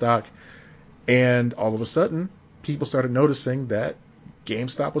lot of stock, and all of a sudden people started noticing that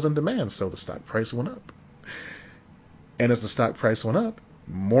GameStop was in demand, so the stock price went up. And as the stock price went up,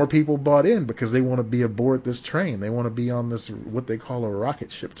 more people bought in because they want to be aboard this train. They want to be on this, what they call a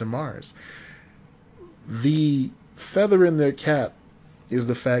rocket ship to Mars. The feather in their cap is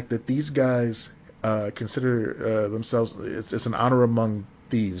the fact that these guys consider themselves, it's an honor among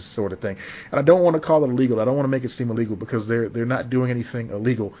thieves sort of thing. And I don't want to call it illegal. I don't want to make it seem illegal because they're not doing anything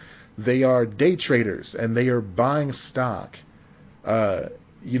illegal. They are day traders, and they are buying stock,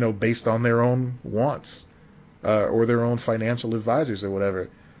 based on their own wants. Or their own financial advisors or whatever.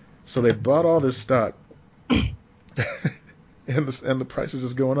 So they bought all this stock, and the price is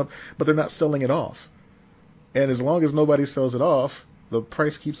just going up, but they're not selling it off. And as long as nobody sells it off, the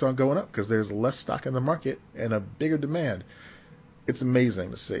price keeps on going up because there's less stock in the market and a bigger demand. It's amazing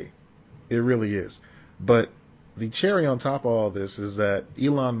to see. It really is. But the cherry on top of all this is that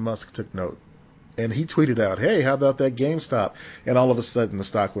Elon Musk took note. And he tweeted out, hey, how about that GameStop? And all of a sudden the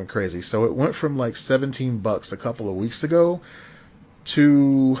stock went crazy. So it went from like $17 a couple of weeks ago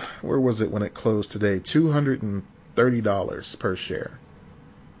to, where was it when it closed today? $230 per share.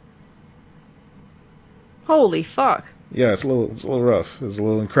 Holy fuck. Yeah, it's a little rough. It's a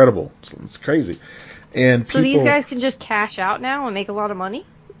little incredible. It's crazy. And so these guys can just cash out now and make a lot of money?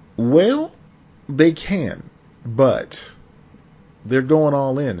 Well, they can, but they're going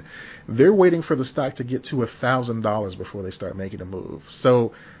all in. They're waiting for the stock to get to $1,000 before they start making a move.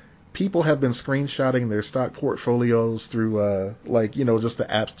 So people have been screenshotting their stock portfolios through, just the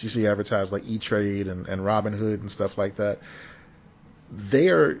apps that you see advertised, like E-Trade and Robinhood and stuff like that. They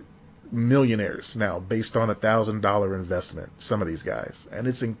are millionaires now based on $1,000 investment, some of these guys. And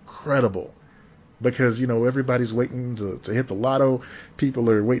it's incredible because, everybody's waiting to hit the lotto. People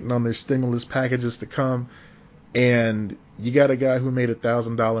are waiting on their stimulus packages to come. And you got a guy who made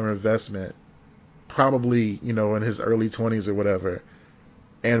 $1,000 investment, probably, in his early 20s or whatever.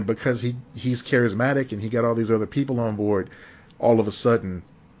 And because he's charismatic and he got all these other people on board, all of a sudden,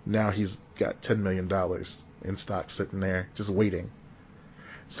 now he's got $10 million in stock sitting there just waiting.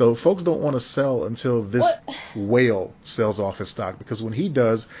 So folks don't want to sell until this whale sells off his stock, because when he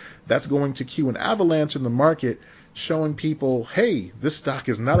does, that's going to cue an avalanche in the market showing people, hey, this stock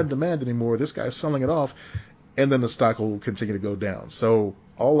is not in demand anymore. This guy's selling it off. And then the stock will continue to go down. So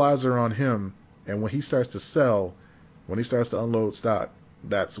all eyes are on him. And when he starts to sell, when he starts to unload stock,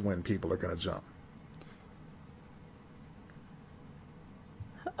 that's when people are going to jump.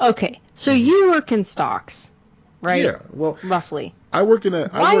 Okay, so you work in stocks. right? Yeah. Well, Roughly. I work in a.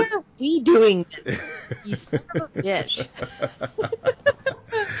 Why are we doing this? You son of a bitch.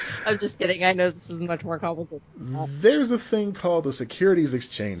 I'm just kidding. I know this is much more complicated. There's a thing called the Securities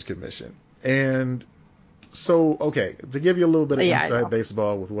Exchange Commission. And so, okay, to give you a little bit of inside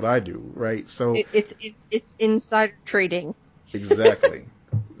baseball with what I do, right? So it's insider trading. Exactly.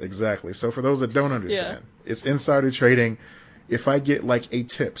 Exactly. So for those that don't understand, it's insider trading. If I get like a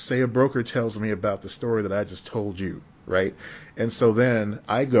tip, say a broker tells me about the story that I just told you, right? And so then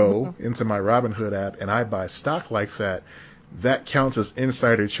I go into my Robinhood app and I buy stock like that. That counts as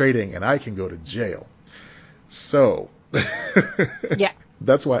insider trading and I can go to jail. So yeah,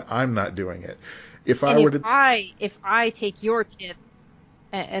 that's why I'm not doing it. If I take your tip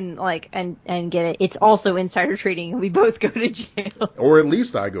and get it, it's also insider trading and we both go to jail. Or at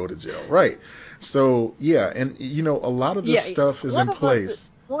least I go to jail, right? So yeah, and you know, a lot of this stuff is in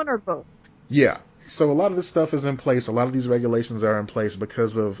place. One or both. Yeah. So a lot of this stuff is in place. A lot of these regulations are in place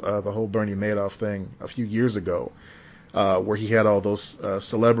because of the whole Bernie Madoff thing a few years ago, where he had all those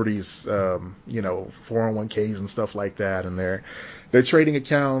celebrities, 401ks and stuff like that, and their trading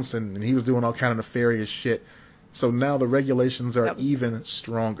accounts, and he was doing all kind of nefarious shit. So now the regulations are even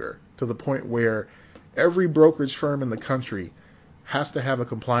stronger, to the point where every brokerage firm in the country has to have a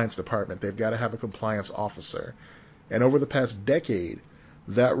compliance department. They've got to have a compliance officer. And over the past decade,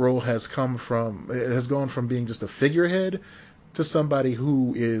 that role has gone from being just a figurehead to somebody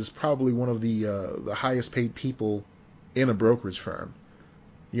who is probably one of the highest paid people in a brokerage firm.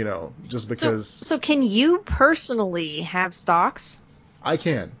 You know, just because. So can you personally have stocks? I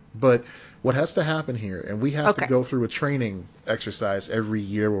can, but what has to happen here, and we have to go through a training exercise every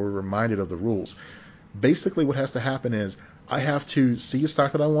year where we're reminded of the rules. Basically, what has to happen is I have to see a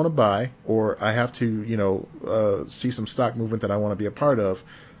stock that I want to buy, or I have to, see some stock movement that I want to be a part of,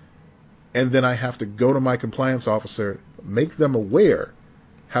 and then I have to go to my compliance officer, make them aware,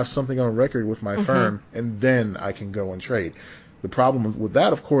 have something on record with my firm, and then I can go and trade. The problem with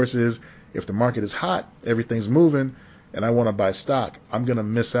that, of course, is if the market is hot, everything's moving, and I want to buy stock, I'm going to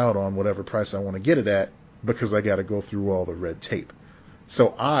miss out on whatever price I want to get it at because I got to go through all the red tape.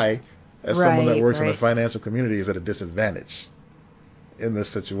 So I, as someone that works in the financial community, is at a disadvantage in this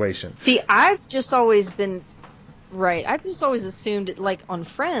situation. See, I've just always assumed, like on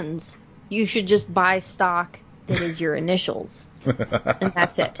Friends, you should just buy stock that is your initials. And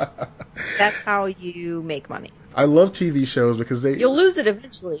that's it. That's how you make money. I love TV shows because you'll lose it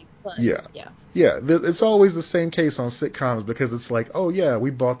eventually. But yeah. It's always the same case on sitcoms because it's like, oh yeah, we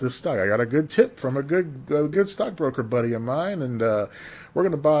bought this stock. I got a good tip from a good stockbroker buddy of mine, and we're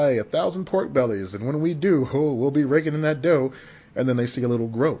gonna buy 1,000 pork bellies, and when we do, we'll be raking in that dough. And then they see a little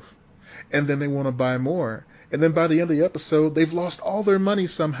growth, and then they want to buy more, and then by the end of the episode, they've lost all their money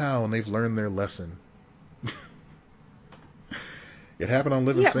somehow, and they've learned their lesson. It happened on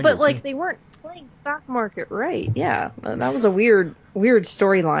Living Single. Yeah, but like they weren't playing stock market right. Yeah, that was a weird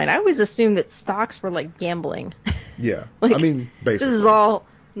storyline. I always assumed that stocks were like gambling. Yeah, like, I mean, basically, this is all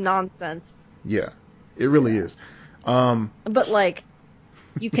nonsense. Yeah, it really is. But like,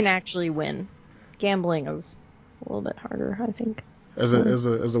 you can actually win. Gambling is a little bit harder, I think. As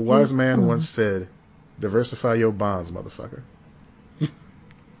a wise man once said, diversify your bonds, motherfucker.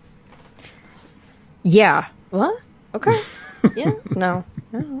 Yeah. What? Okay. Yeah. No.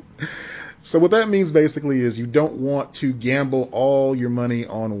 So what that means basically is you don't want to gamble all your money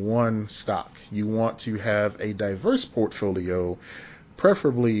on one stock. You want to have a diverse portfolio,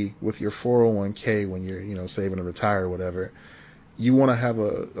 preferably with your 401k when you're saving to retire or whatever. You want to have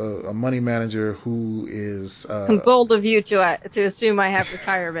a money manager who is bold of you to assume I have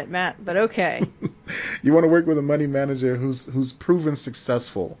retirement, Matt, but okay. You want to work with a money manager who's proven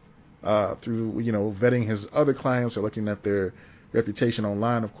successful through vetting his other clients or looking at their reputation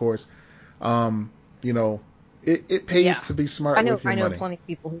online, of course. It pays to be smart with your money. I know plenty of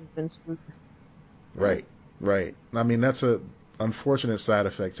people who've been screwed. Right. I mean, that's a unfortunate side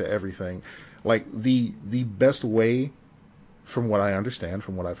effect to everything. Like the best way, from what I understand,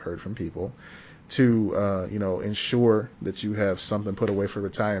 from what I've heard from people, to ensure that you have something put away for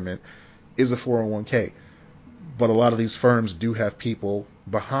retirement is a 401k. But a lot of these firms do have people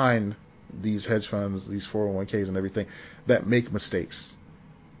behind these hedge funds, these 401ks and everything, that make mistakes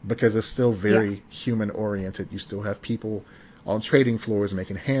because it's still very human oriented. You still have people on trading floors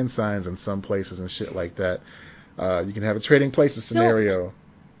making hand signs in some places and shit like that. You can have a trading places scenario.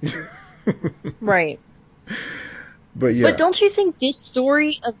 Right. But yeah. But don't you think this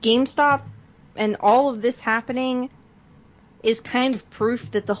story of GameStop and all of this happening is kind of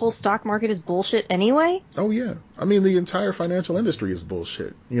proof that the whole stock market is bullshit anyway? Oh yeah. I mean, the entire financial industry is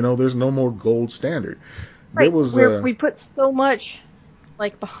bullshit. There's no more gold standard. There Right, was where we put so much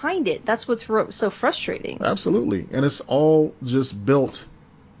like behind it. That's what's so frustrating. absolutely, and it's all just built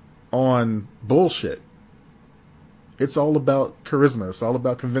on bullshit. It's all about charisma. It's all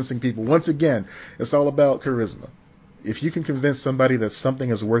about convincing people. Once again, it's all about charisma. If you can convince somebody that something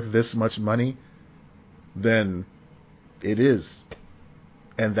is worth this much money, then it is.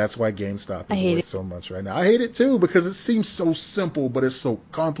 And that's why GameStop is worth so much right now. I hate it too because it seems so simple, but it's so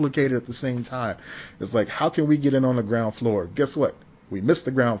complicated at the same time. It's like, how can we get in on the ground floor? Guess what? We missed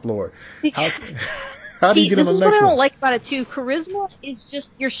the ground floor. How do you get on the next one? This is what I don't like about it too. Charisma is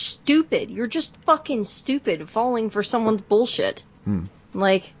just, you're stupid. You're just fucking stupid falling for someone's bullshit.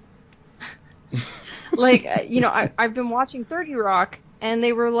 Like, I've been watching 30 Rock, and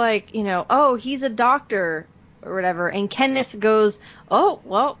they were like, oh, he's a doctor or whatever, and Kenneth goes, oh,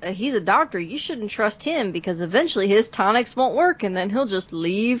 well, he's a doctor, you shouldn't trust him because eventually his tonics won't work and then he'll just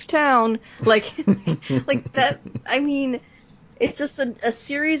leave town. Like that. I mean, it's just a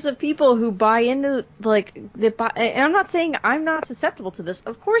series of people who buy into, and I'm not saying I'm not susceptible to this.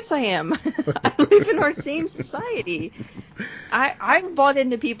 Of course I am. I live in our same society. I've bought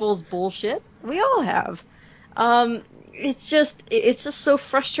into people's bullshit. We all have. It's just so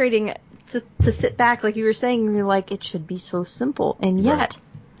frustrating to sit back, like you were saying, and you're like, it should be so simple, and yet,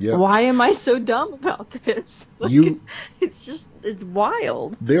 why am I so dumb about this? It's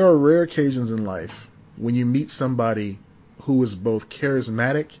wild. There are rare occasions in life when you meet somebody who is both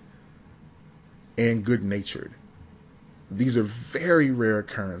charismatic and good-natured. These are very rare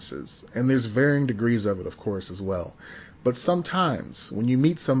occurrences, and there's varying degrees of it, of course, as well. But sometimes when you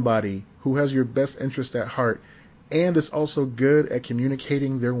meet somebody who has your best interest at heart and is also good at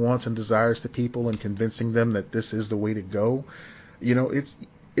communicating their wants and desires to people and convincing them that this is the way to go, it's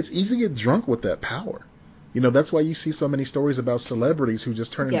easy to get drunk with that power. That's why you see so many stories about celebrities who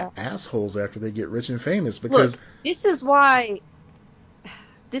just turn into assholes after they get rich and famous. Because look, this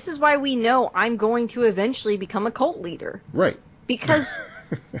is why we know I'm going to eventually become a cult leader. Right. Because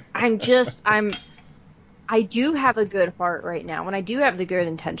I do have a good heart right now, and I do have the good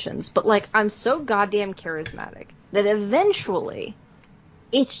intentions, but I'm so goddamn charismatic that eventually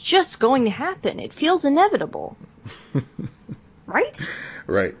it's just going to happen. It feels inevitable. Right?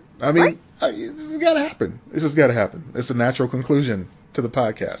 Right. I mean, this has got to happen. This has got to happen. It's a natural conclusion to the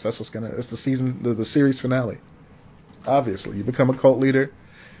podcast. That's it's the series finale. Obviously, you become a cult leader.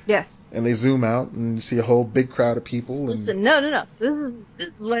 Yes. And they zoom out and you see a whole big crowd of people. And... Listen, no. This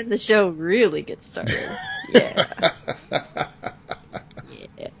is when the show really gets started. Yeah.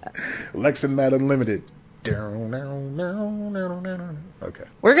 Yeah. Lex and Matt Unlimited. Okay.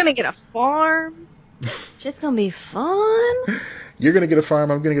 We're gonna get a farm. Just gonna be fun. You're gonna get a farm.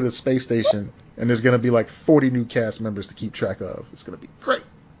 I'm gonna get a space station, and there's gonna be 40 new cast members to keep track of. It's gonna be great.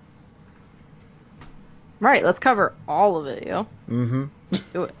 Right. Let's cover all of it, yo. Mm-hmm.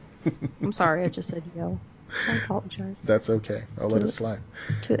 Do it. I'm sorry, I just said yo. I apologize. That's okay. I'll let it slide.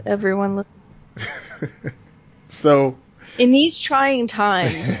 To everyone listening. So, in these trying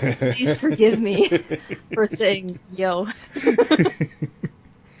times, please forgive me for saying yo.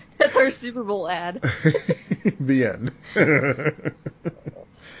 That's our Super Bowl ad. The end.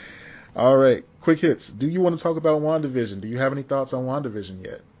 All right, quick hits. Do you want to talk about WandaVision? Do you have any thoughts on WandaVision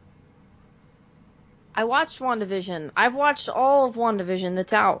yet? I watched WandaVision. I've watched all of WandaVision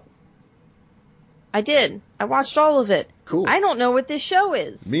that's out. I did. I watched all of it. Cool. I don't know what this show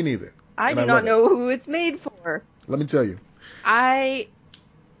is. Me neither. I do not know who it's made for. Let me tell you. I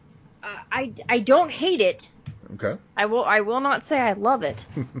don't hate it. Okay. I will not say I love it.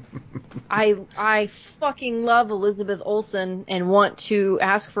 I fucking love Elizabeth Olsen and want to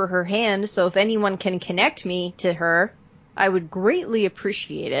ask for her hand, so if anyone can connect me to her, I would greatly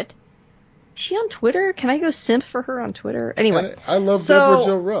appreciate it. Is she on Twitter? Can I go simp for her on Twitter? Anyway. I love Deborah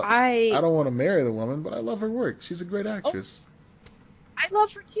Jo Rupp. I don't want to marry the woman, but I love her work. She's a great actress. I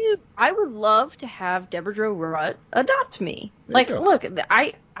love her too. I would love to have Deborah Jo Rupp adopt me. Look,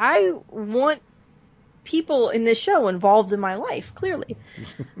 I want people in this show involved in my life, clearly.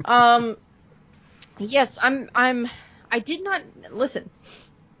 Yes, I did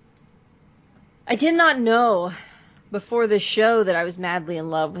not know before this show that I was madly in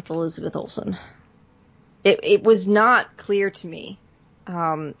love with Elizabeth Olsen. It was not clear to me.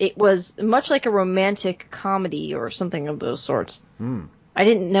 It was much like a romantic comedy or something of those sorts. I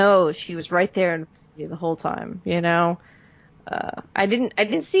didn't know she was right there the whole time, I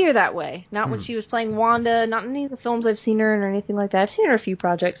didn't see her that way. Not when she was playing Wanda, not in any of the films I've seen her in or anything like that. I've seen her in a few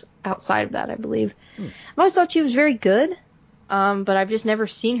projects outside of that, I believe. I always thought she was very good, but I've just never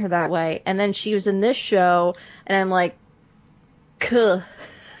seen her that way. And then she was in this show, and I'm like, kuh.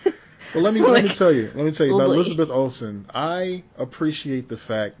 Well, let me tell you Oh about boy. Elizabeth Olsen. I appreciate the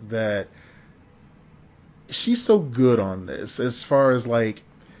fact that she's so good on this. As far as like,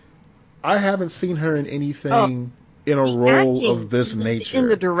 I haven't seen her in Oh, anything in a the role acting of this in the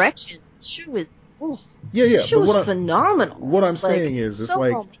nature. direction. The show is, oh, Yeah, the yeah. show But is phenomenal. what I'm Like, saying is, it's so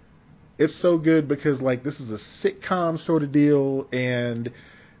like, well made. it's so good because like this is a sitcom sort of deal, and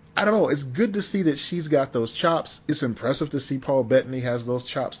I don't know. It's good to see that she's got those chops. It's impressive to see Paul Bettany has those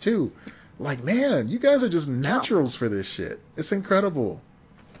chops too. Like, man, you guys are just Yeah. naturals for this shit. It's incredible.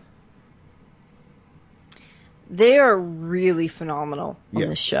 They are really phenomenal on Yeah.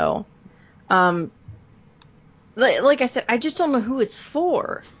 this show. Like I said, I just don't know who it's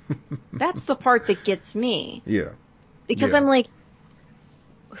for. That's the part that gets me. Yeah. Because Yeah. I'm like,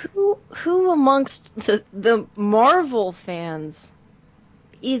 who amongst the Marvel fans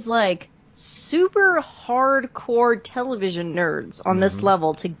is like super hardcore television nerds on this Mhm.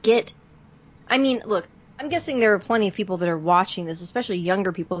 level to get. I mean, look, I'm guessing there are plenty of people that are watching this, especially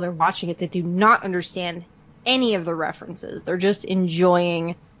younger people that are watching it, that do not understand any of the references. They're just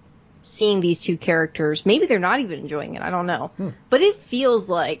enjoying seeing these two characters. Maybe they're not even enjoying it. I don't know. But it feels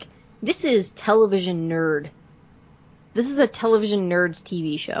like this is television nerd. This is a television nerds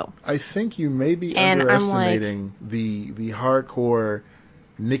TV show. I think you may be And I'm like, underestimating the hardcore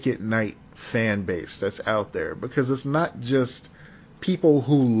Nick at Night fan base that's out there, because it's not just people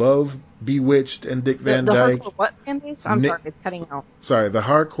who love Bewitched and Dick Van the Dyke. hardcore what fan base? I'm Nick, sorry, it's cutting out. sorry, the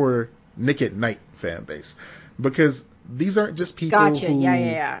hardcore Nick at Night fan base, because these aren't just people Gotcha. who,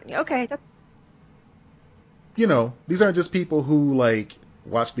 Yeah. Okay, that's you know, these aren't just people who like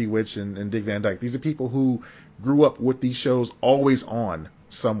watch Bewitched and Dick Van Dyke. These are people who grew up with these shows always on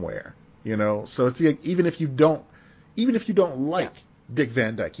somewhere, you know. So it's like, even if you don't like yes. Dick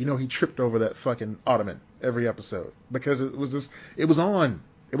Van Dyke, you know, he tripped over that fucking ottoman every episode because it was on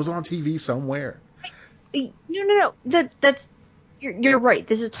TV somewhere. No. That's you're right.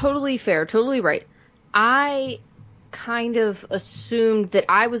 This is totally fair. Totally right. I kind of assumed that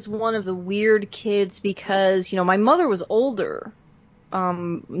I was one of the weird kids because, my mother was older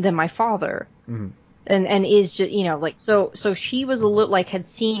than my father. Mm-hmm. And is just, like, so she was a little, like, had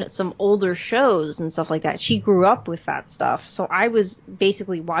seen some older shows and stuff like that. She grew up with that stuff. So I was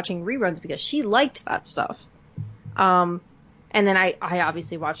basically watching reruns because she liked that stuff. And then I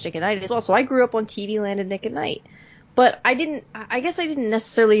obviously watched Nick at Night as well. So I grew up on TV Land and Nick at Night. But I guess I didn't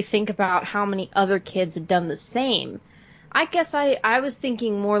necessarily think about how many other kids had done the same. I guess I was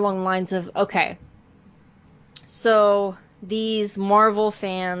thinking more along the lines of, okay, so these Marvel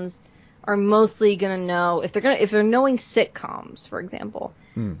fans are mostly going to know, if they're knowing sitcoms, for example,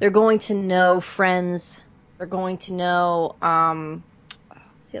 they're going to know Friends, they're going to know,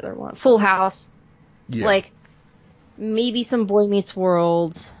 what's the other one? Full House. Yeah. Like, maybe some Boy Meets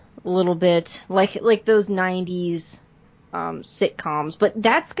World, a little bit, like those 90s sitcoms, but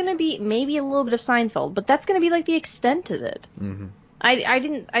that's going to be maybe a little bit of Seinfeld, but that's going to be like the extent of it. Mm-hmm. I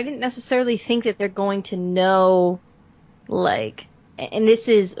didn't necessarily think that they're going to know, like, and this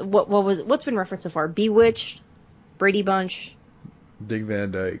is what's been referenced so far: Bewitched, Brady Bunch, Dick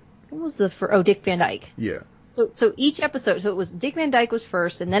Van Dyke. what was Dick Van Dyke. Yeah. So each episode, so it was Dick Van Dyke was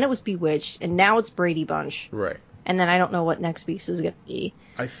first, and then it was Bewitched, and now it's Brady Bunch. Right. And then I don't know what next week's is going to be.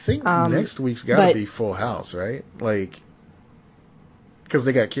 I think next week's got to be Full House, right? Like, because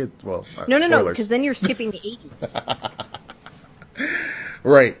they got kids. Well, no, spoilers. because then you're skipping the 80s.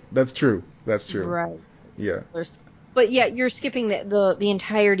 Right. That's true. Right. Yeah. But yeah, you're skipping the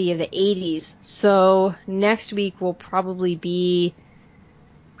entirety of the 80s. So next week will probably be,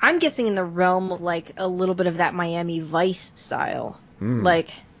 I'm guessing, in the realm of like a little bit of that Miami Vice style. Like,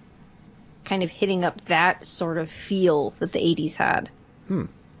 kind of hitting up that sort of feel that the 80s had.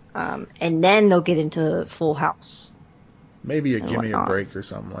 And then they'll get into Full House. Maybe and Give Me a whatnot. Break or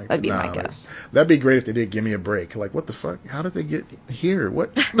something like That'd that. be my guess. That'd be great if they did Give Me a Break. Like, what the fuck? How did they get here?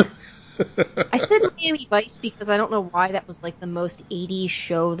 What? I said Miami Vice because I don't know why that was like the most 80s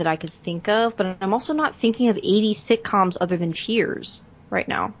show that I could think of, but I'm also not thinking of 80s sitcoms other than Cheers right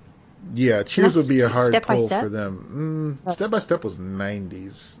now. Yeah, Cheers would be a hard Step by pull Step? for them. Step by Step was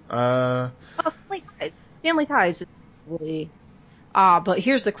 90s. Family Ties. Family Ties is really... but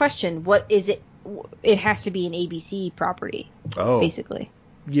here's the question. What is it? It has to be an ABC property, basically.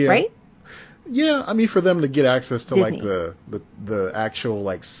 Yeah. Right? Yeah, I mean, for them to get access to Disney. like the actual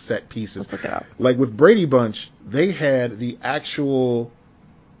like set pieces. Let's look it up. Like with Brady Bunch, they had the actual.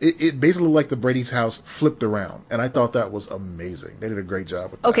 It basically looked like the Brady's house flipped around, and I thought that was amazing. They did a great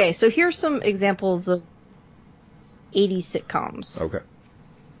job with that. Okay, so here's some examples of 80s sitcoms. Okay.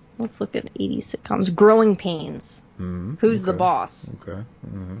 Let's look at 80s sitcoms. Growing Pains. Who's the boss? Okay.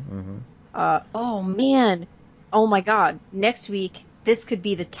 Oh man. Oh my God. Next week, this could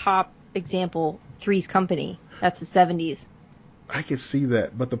be the top example. Three's Company. That's the 70s. I could see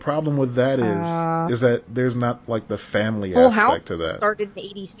that, but the problem with that is that there's not like the family Full aspect House to that. started in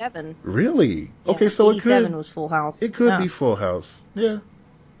 87. Really? Yeah, Okay, so 87 was Full House. It could be Full House. Yeah.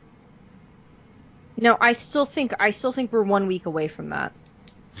 No, I still think we're 1 week away from that.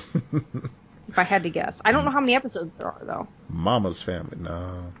 If I had to guess. I don't know how many episodes there are though. Mama's Family.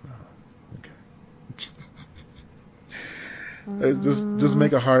 No. Okay. Just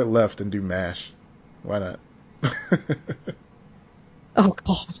make a hard left and do MASH. Why not? Oh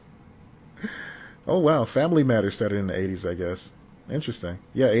God. Oh wow, Family Matters started in the 80s, I guess. Interesting.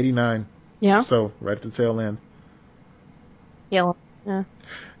 Yeah, 89. Yeah. So right at the tail end. Yeah. Yeah.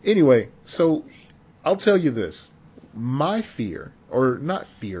 Anyway, so I'll tell you this. My fear, or not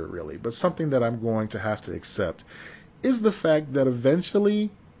fear really, but something that I'm going to have to accept, is the fact that eventually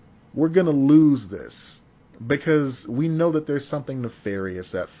we're going to lose this, because we know that there's something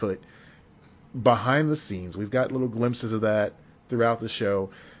nefarious at foot behind the scenes. We've got little glimpses of that throughout the show.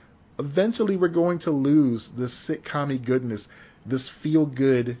 Eventually we're going to lose this sitcom-y goodness, this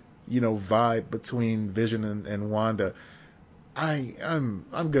feel-good, vibe between Vision and Wanda. I'm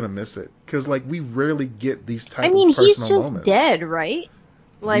gonna miss it, because like we rarely get these type of personal moments. He's just dead, right?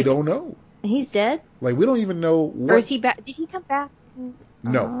 Like, we don't know. He's dead. Like we don't even know what. Or is he back? Did he come back?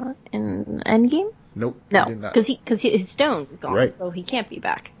 No. In Endgame? Nope. No, he did not. because his stone is gone, right. So he can't be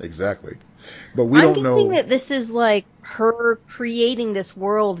back. Exactly. But we don't know. I'm guessing that this is like her creating this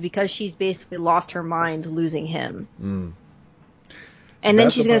world because she's basically lost her mind losing him. And then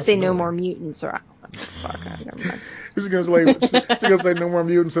she's gonna say no more mutants, or fuck, never mind. She's gonna say no more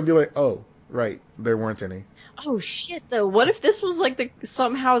mutants and be like, oh, right, there weren't any. Oh shit, though. What if this was like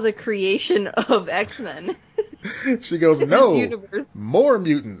somehow the creation of X-Men? She goes, no, more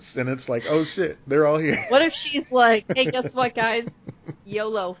mutants, and it's like, oh shit, they're all here. What if she's like, hey, guess what, guys?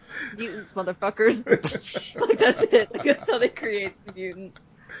 YOLO, mutants, motherfuckers. Like that's it. Like, that's how they create the mutants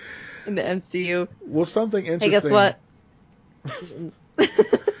in the MCU. Well, something interesting. Hey, guess what? Mutants.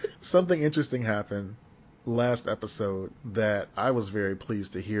 Something interesting happened last episode that I was very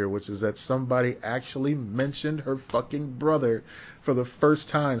pleased to hear, which is that somebody actually mentioned her fucking brother for the first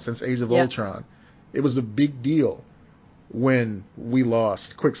time since Age of Ultron. It was a big deal when we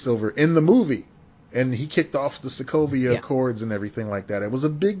lost Quicksilver in the movie, and he kicked off the Sokovia Accords and everything like that. It was a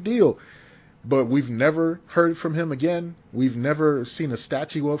big deal, but we've never heard from him again. We've never seen a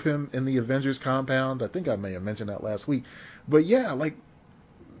statue of him in the Avengers compound. I think I may have mentioned that last week, but yeah, like,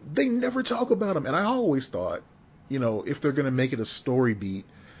 they never talk about him. And I always thought, if they're going to make it a story beat,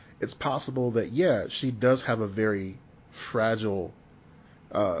 it's possible that, she does have a very fragile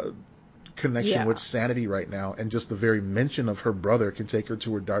connection with sanity right now. And just the very mention of her brother can take her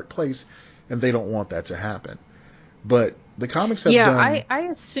to a dark place. And they don't want that to happen. But the comics have done... Yeah, I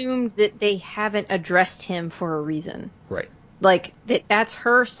assumed that they haven't addressed him for a reason. Right. Like, that's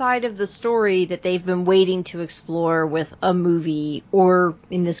her side of the story that they've been waiting to explore with a movie, or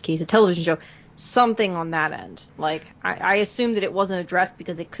in this case, a television show. Something on that end. Like, I assumed that it wasn't addressed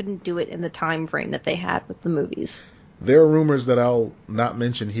because they couldn't do it in the time frame that they had with the movies. There are rumors that I'll not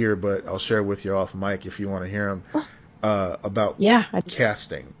mention here, but I'll share with you off mic if you want to hear them, about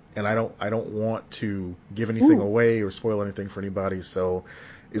casting. And I don't want to give anything away or spoil anything for anybody, so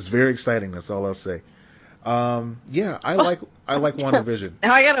it's very exciting. That's all I'll say. I like WandaVision.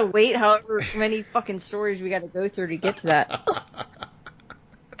 Now I gotta wait however many fucking stories we gotta go through to get to that.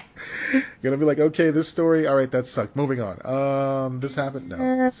 Gonna be like, okay, this story, all right, that sucked. Moving on. This happened?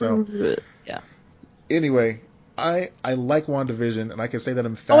 No. So, anyway, I like WandaVision, and I can say that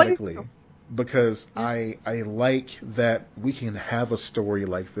emphatically because I like that we can have a story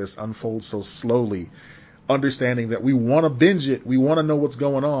like this unfold so slowly, understanding that we want to binge it, we want to know what's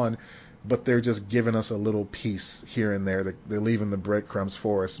going on, but they're just giving us a little piece here and there. They're leaving the breadcrumbs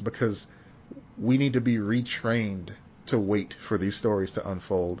for us because we need to be retrained to wait for these stories to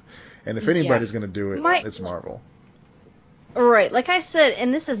unfold. And if anybody's going to do it, it's Marvel. Right. Like I said,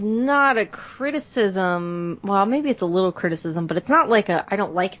 and this is not a criticism. Well, maybe it's a little criticism, but it's not like I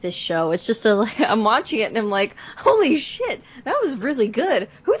don't like this show. It's just I'm watching it and I'm like, holy shit, that was really good.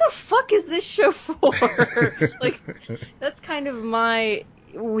 Who the fuck is this show for? Like, that's kind of my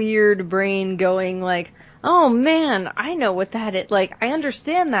weird brain going like, oh man, I know what that is. Like, I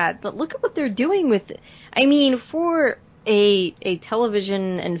understand that, but look at what they're doing with it. I mean, for a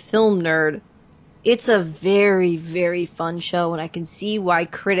television and film nerd, it's a very, very fun show, and I can see why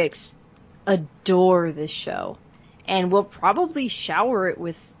critics adore this show and will probably shower it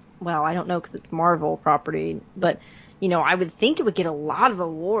with well, I don't know because it's Marvel property, but I would think it would get a lot of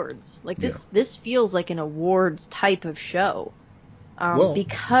awards. Like this feels like an awards type of show.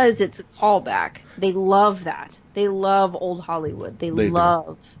 Because it's a callback. They love that. They love old Hollywood. They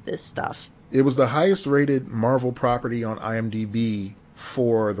love this stuff. It was the highest rated Marvel property on IMDb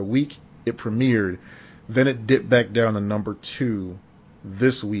for the week it premiered. Then it dipped back down to number 2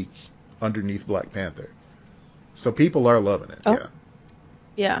 this week underneath Black Panther. So people are loving it. Oh.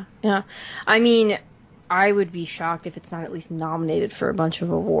 Yeah. I mean, I would be shocked if it's not at least nominated for a bunch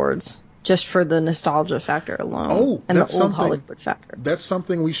of awards. Just for the nostalgia factor alone. And the old Hollywood factor. That's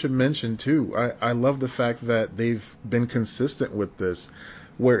something we should mention, too. I love the fact that they've been consistent with this,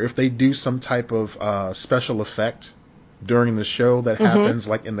 where if they do some type of special effect during the show that happens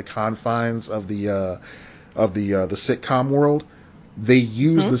like in the confines of the sitcom world, they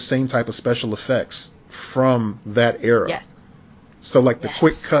use the same type of special effects from that era. Yes. So like the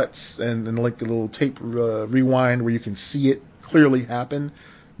quick cuts and like a little tape rewind where you can see it clearly happen.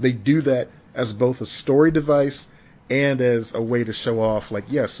 They do that as both a story device and as a way to show off, like,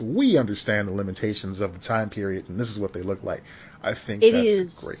 yes, we understand the limitations of the time period, and this is what they look like. I think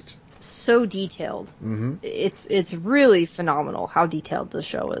that's great. So detailed. Mm-hmm. It's really phenomenal how detailed the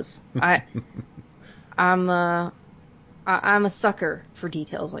show is. I'm a sucker for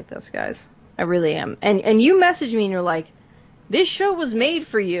details like this, guys. I really am. And you messaged me and you're like, this show was made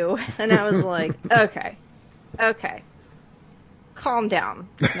for you, and I was like, okay. Calm down,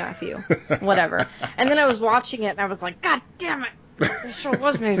 Matthew. Whatever. And then I was watching it and I was like, God damn it, this show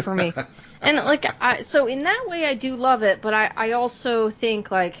was made for me. And like, so in that way I do love it, but I also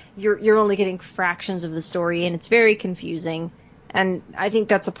think like you're only getting fractions of the story and it's very confusing. And I think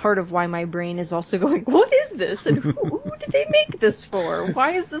that's a part of why my brain is also going, what is this? And who did they make this for?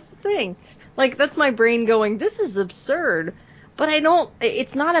 Why is this a thing? Like, that's my brain going, this is absurd. But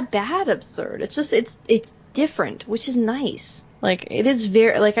it's not a bad absurd. It's just, it's different, which is nice. Like, it is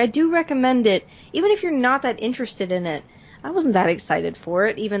very, like, I do recommend it, even if you're not that interested in it. I wasn't that excited for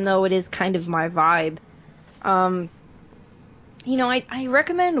it, even though it is kind of my vibe. I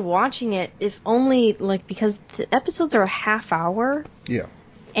recommend watching it, if only, like, because the episodes are a half hour. Yeah.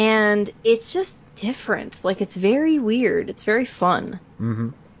 And it's just different. Like, it's very weird. It's very fun. Mm-hmm.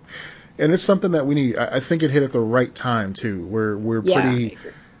 And it's something that we need. I think it hit at the right time, too. We're pretty,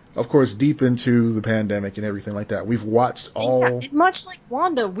 of course, deep into the pandemic and everything like that. We've watched all... Yeah, much like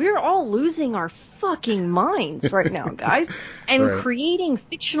Wanda, we're all losing our fucking minds right now, guys. And creating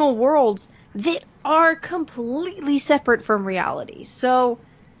fictional worlds that are completely separate from reality. So,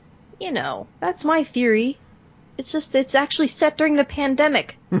 that's my theory. It's actually set during the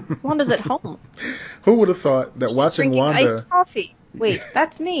pandemic. Wanda's at home. Who would have thought that watching Wanda... iced coffee. Wait,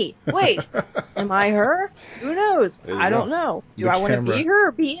 that's me. Wait, am I her? Who knows? I don't know. Do I want to be her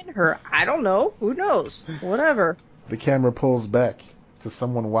or be in her? I don't know. Who knows? Whatever. The camera pulls back to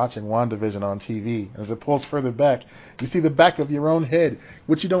someone watching WandaVision on TV. As it pulls further back, you see the back of your own head,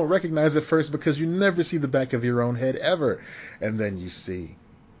 which you don't recognize at first because you never see the back of your own head ever. And then you see,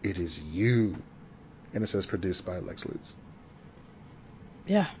 it is you. And it says produced by Lex Lutz.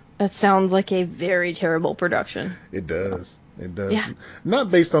 Yeah, that sounds like a very terrible production. It does. So. It does. Yeah.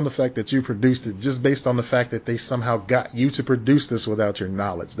 Not based on the fact that you produced it, just based on the fact that they somehow got you to produce this without your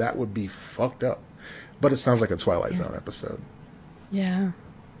knowledge. That would be fucked up. But it sounds like a Twilight Zone episode. Yeah.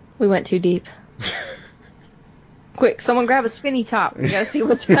 We went too deep. Quick, someone grab a spinny top. We gotta see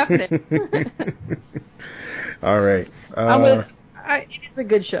what's happening. All right. It is a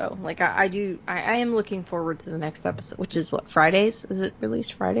good show. Like, I am looking forward to the next episode, which is what, Fridays? Is it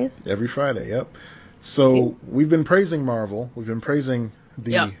released Fridays? Every Friday, yep. So we've been praising Marvel. We've been praising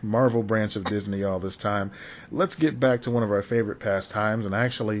the Marvel branch of Disney all this time. Let's get back to one of our favorite pastimes and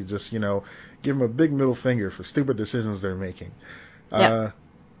actually just, give them a big middle finger for stupid decisions they're making.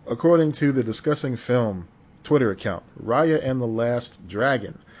 According to the Discussing Film Twitter account, Raya and the Last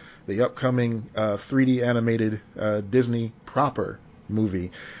Dragon, the upcoming 3D animated Disney proper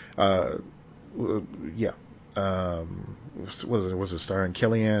movie. Was it starring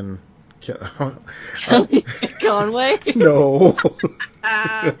Kellyanne Conway? No.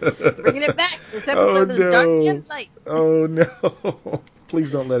 Bringing it back. This episode is dark and light. Oh no!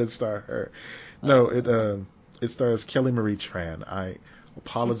 Please don't let it star her. No, it stars Kelly Marie Tran. I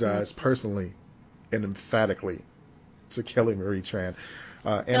apologize personally and emphatically to Kelly Marie Tran.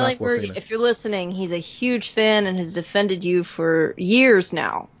 Kelly Marie, if you're listening, he's a huge fan and has defended you for years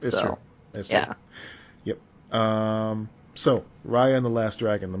now. It's true. It's true. Yep. So, Raya and the Last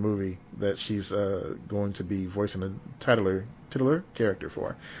Dragon, the movie that she's going to be voicing a titular character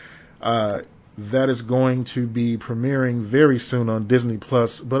for. that is going to be premiering very soon on Disney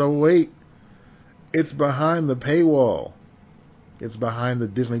Plus. But oh wait, it's behind the paywall. It's behind the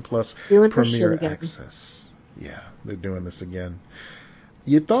Disney Plus Premier Access. Yeah, they're doing this again.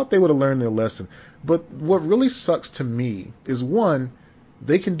 You thought they would have learned their lesson. But what really sucks to me is, one,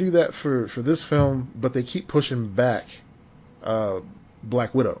 they can do that for this film, but they keep pushing back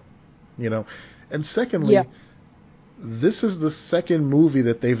Black Widow, you know. And secondly, this is the second movie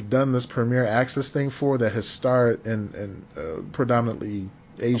that they've done this Premier Access thing for that has starred in predominantly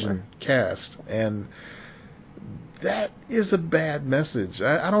Asian cast. And that is a bad message.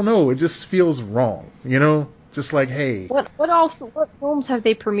 I don't know. It just feels wrong, you know? Just like, hey. What films have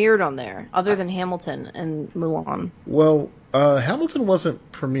they premiered on there other than Hamilton and Mulan? Well, Hamilton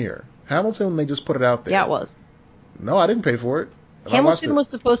wasn't premiere. Hamilton, they just put it out there. Yeah, it was. No, I didn't pay for it. Hamilton was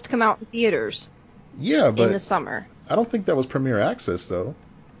supposed to come out in theaters. Yeah, but in the summer. I don't think that was Premier Access, though.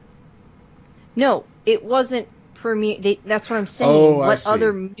 No, it wasn't premiere. That's what I'm saying. Oh, what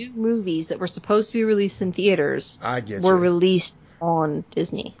other new movies that were supposed to be released in theaters were released on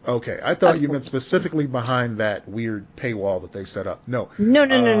Disney? Okay, I thought you meant specifically behind that weird paywall that they set up. No.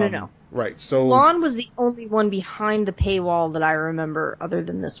 No. Right, so Mulan was the only one behind the paywall that I remember, other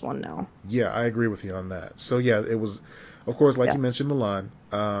than this one now. Yeah, I agree with you on that. So yeah, it was, of course, like you mentioned, Mulan,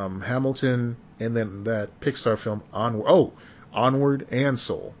 Hamilton, and then that Pixar film Onward. Oh, Onward and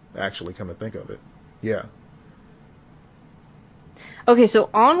Soul. Actually, come to think of it, yeah. Okay, so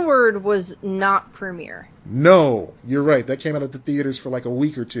Onward was not premiere. No, you're right. That came out at the theaters for like a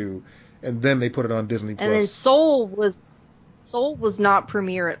week or two, and then they put it on Disney Plus. And then Soul was not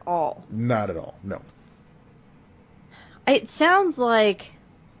premiere at all. Not at all, no. It sounds like,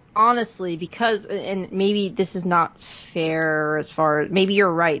 honestly, because, and maybe this is not fair as far as, maybe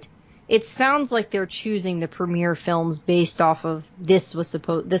you're right. It sounds like they're choosing the premiere films based off of this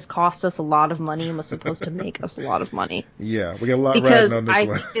cost us a lot of money and was supposed to make us a lot of money. Yeah, we got a lot riding on this one. Because I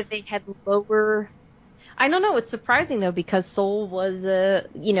think that they had lower. I don't know. It's surprising though, because Soul was a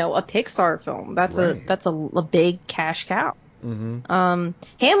Pixar film. That's a big cash cow. Mm-hmm.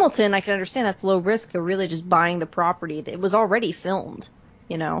 Hamilton, I can understand that's low risk. They're really just buying the property. It was already filmed.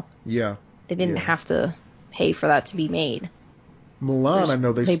 Yeah. They didn't have to pay for that to be made. Mulan, I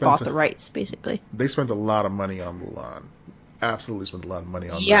know they bought the rights, basically. They spent a lot of money on Mulan. Absolutely spent a lot of money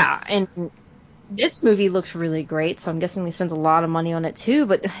on that. Yeah, and this movie looks really great, so I'm guessing they spent a lot of money on it too,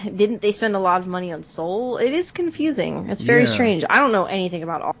 but didn't they spend a lot of money on Soul? It is confusing. It's very strange. I don't know anything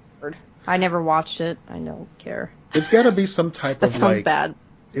about Onward. I never watched it. I don't care. It's got to be some type of that sounds bad.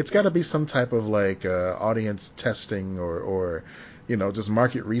 It's got to be some type of audience testing or just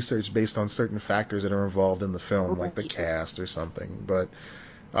market research based on certain factors that are involved in the film, like the cast or something. But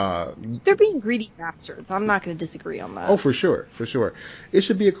they're being greedy bastards. I'm not going to disagree on that. Oh, for sure. It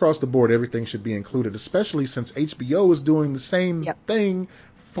should be across the board. Everything should be included, especially since HBO is doing the same thing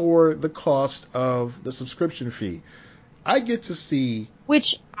for the cost of the subscription fee. I get to see...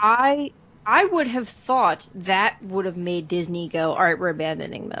 Which I would have thought that would have made Disney go, all right, we're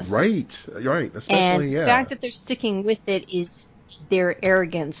abandoning this. Right. Especially, the fact that they're sticking with it is their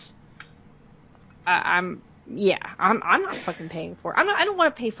arrogance. I'm not fucking paying for it. I don't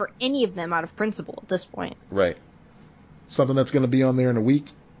want to pay for any of them out of principle at this point. Right. Something that's going to be on there in a week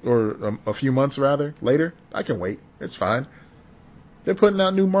or a few months rather later, I can wait. It's fine. They're putting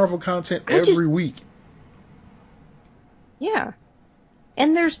out new Marvel content every week. Yeah.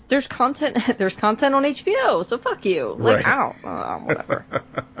 And there's content on HBO, so fuck you. Like, whatever.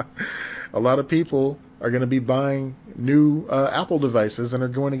 A lot of people are going to be buying new Apple devices and are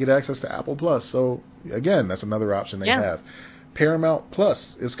going to get access to Apple Plus. So again, that's another option they have. Paramount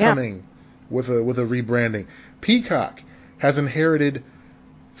Plus is coming with a rebranding. Peacock has inherited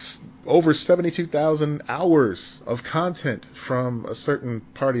over 72,000 hours of content from a certain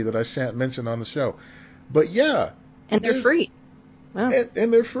party that I shan't mention on the show. But and they're free.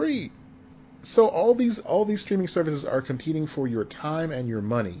 And they're free. So all these streaming services are competing for your time and your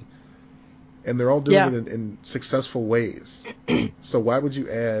money. And they're all doing it in successful ways. So why would you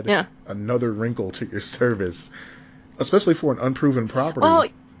add another wrinkle to your service, especially for an unproven property? Well,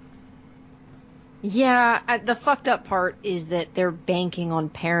 the fucked up part is that they're banking on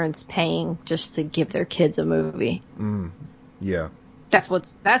parents paying just to give their kids a movie. Yeah. That's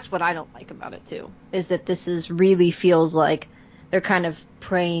what I don't like about it too. Is that this really feels like they're kind of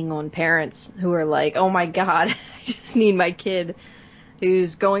preying on parents who are like, oh my god, I just need my kid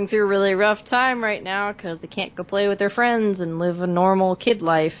who's going through a really rough time right now because they can't go play with their friends and live a normal kid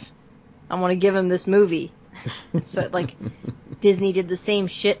life. I want to give him this movie. So, like, Disney did the same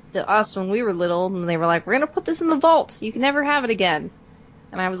shit to us when we were little, and they were like, we're going to put this in the vault. You can never have it again.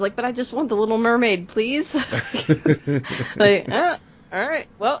 And I was like, but I just want the Little Mermaid, please. Like, all right,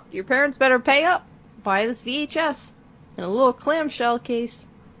 well, your parents better pay up. Buy this VHS in a little clamshell case.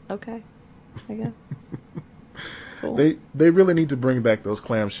 Okay, I guess. Cool. They really need to bring back those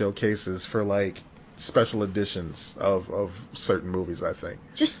clamshell cases for like special editions of certain movies, I think.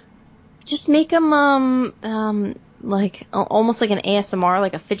 Just make them like almost like an ASMR,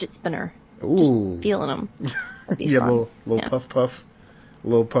 like a fidget spinner. Ooh. Just feeling them. That'd be fun. Little puff. A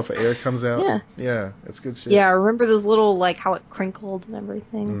little puff of air comes out. Yeah. Yeah, it's good shit. Yeah, I remember those little, like, how it crinkled and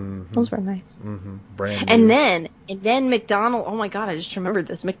everything. Mm-hmm. Those were nice. Mm-hmm. Brand new. And then McDonald's, oh my god, I just remembered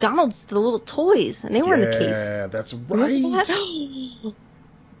this. McDonald's, the little toys, and they were in the case. Yeah, that's right. That?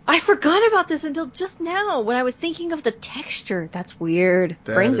 I forgot about this until just now when I was thinking of the texture. That's weird.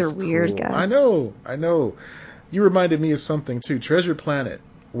 Brains are weird, cool. guys. I know. You reminded me of something, too. Treasure Planet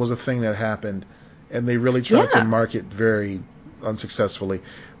was a thing that happened, and they really tried to market very unsuccessfully.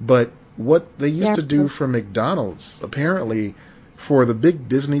 But what they used to do for McDonald's, apparently, for the big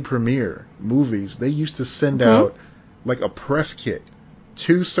Disney premiere movies, they used to send out like a press kit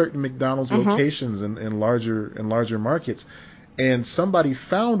to certain McDonald's locations in larger markets. And somebody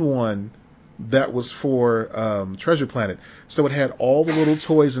found one that was for Treasure Planet. So it had all the little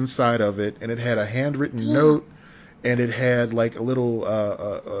toys inside of it, and it had a handwritten note, and it had like a little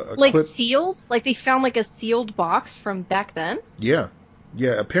like clip. Sealed? Like they found like a sealed box from back then? Yeah.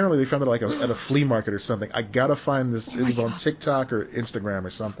 Apparently they found it like at a flea market or something. I gotta find this. It was on TikTok or Instagram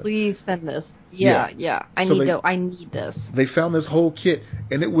or something. Please send this. Yeah. I need this. They found this whole kit,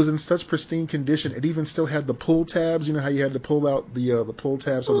 and it was in such pristine condition. It even still had the pull tabs. You know how you had to pull out the pull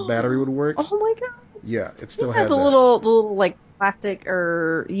tabs so the battery would work? Oh my god. Yeah, it still had the that. little like plastic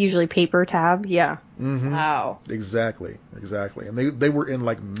or usually paper tab. Yeah. Mm-hmm. Wow. Exactly. And they were in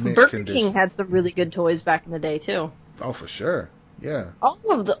like mint Burger condition. King had some really good toys back in the day too. Oh, for sure. Yeah. All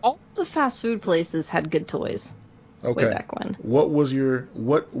of the fast food places had good toys. Okay. Way back when.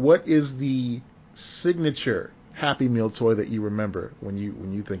 What is the signature Happy Meal toy that you remember when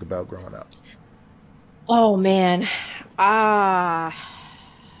you think about growing up? Oh man.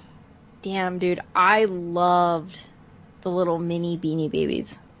 Damn, dude. I loved the little mini Beanie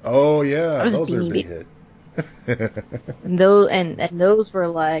Babies. Oh yeah, those are a big hit. And those were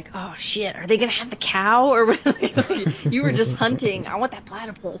like, oh shit, are they gonna have the cow or you were just hunting? I want that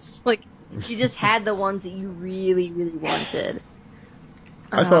platypus. Like you just had the ones that you really, really wanted.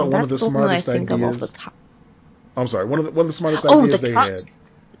 I thought one of the smartest ideas. I'm sorry, one of the smartest ideas they had.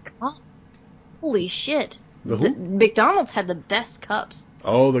 The cups. Holy shit. The who? McDonald's had the best cups.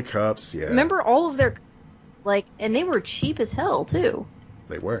 Oh, the cups, yeah. Remember all of their and they were cheap as hell too.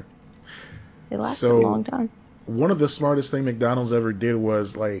 They were. They lasted a long time. One of the smartest thing McDonald's ever did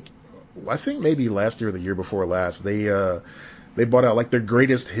was I think maybe last year or the year before last, they bought out like their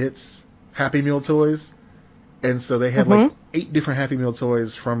greatest hits Happy Meal toys, and so they had like 8 different Happy Meal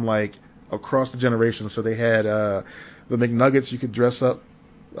toys from like across the generations. So they had the McNuggets you could dress up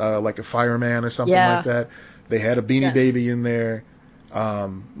like a fireman or something like that. They had a Beanie Baby in there.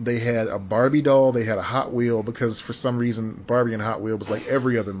 They had a Barbie doll. They had a Hot Wheel because for some reason Barbie and Hot Wheel was like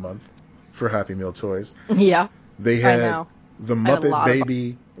every other month for Happy Meal toys. Yeah. They had the Muppet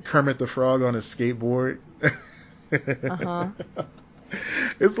Baby, Kermit the Frog on his skateboard.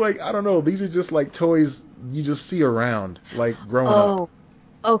 It's like, I don't know, these are just like toys you just see around, like growing up.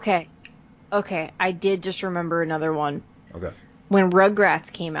 Oh, okay. I did just remember another one. Okay. When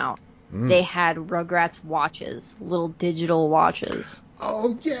Rugrats came out, they had Rugrats watches, little digital watches.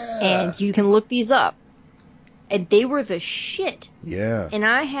 Oh, yeah. And you can look these up. And they were the shit. Yeah. And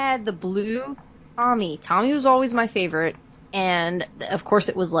I had the blue Tommy. Tommy was always my favorite. And, of course,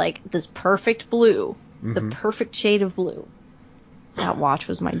 it was like this perfect blue. The perfect shade of blue. That watch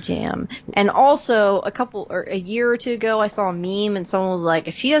was my jam. And also, a year or two ago, I saw a meme and someone was like,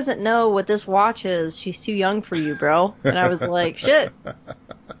 if she doesn't know what this watch is, she's too young for you, bro. And I was like, shit.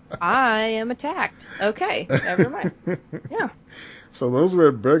 I am attacked. Okay, never mind. Yeah. So those were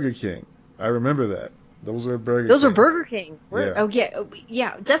at Burger King. I remember that. Those were at Burger King. Those were Burger King. Yeah. Oh,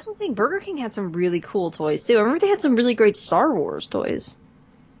 yeah. That's what I'm saying. Burger King had some really cool toys, too. I remember they had some really great Star Wars toys,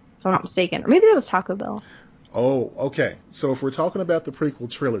 if I'm not mistaken. Or maybe that was Taco Bell. Oh, okay. So if we're talking about the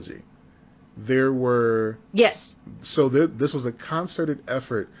prequel trilogy, there were... Yes. So this was a concerted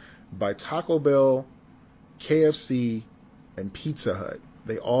effort by Taco Bell, KFC, and Pizza Hut.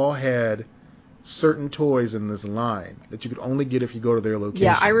 They all had certain toys in this line that you could only get if you go to their locations.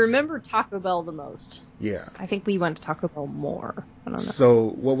 Yeah, I remember Taco Bell the most. Yeah. I think we went to Taco Bell more. I don't know. So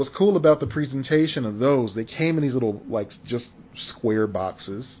what was cool about the presentation of those, they came in these little, like, just square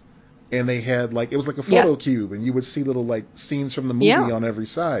boxes. and they had like, it was like a photo Yes. cube, and you would see little like scenes from the movie Yeah. on every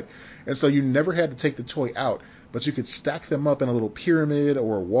side. And so you never had to take the toy out, but you could stack them up in a little pyramid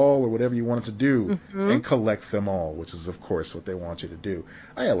or a wall or whatever you wanted to do and collect them all, which is of course what they want you to do.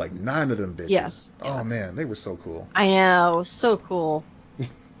 I had like 9 of them bitches. Yes. Oh Yeah. man, they were so cool. I know, so cool.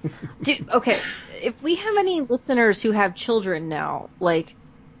 Dude, okay, if we have any listeners who have children now, like,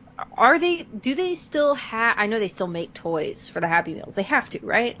 do they still have, I know they still make toys for the Happy Meals. They have to,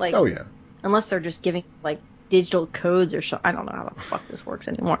 right? Like, Oh yeah. unless they're just giving, like, digital codes or I don't know how the fuck this works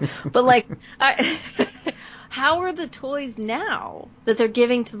anymore. But, like, how are the toys now that they're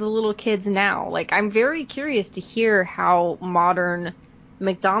giving to the little kids now? Like, I'm very curious to hear how modern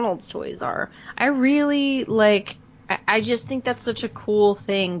McDonald's toys are. I really, like, I just think that's such a cool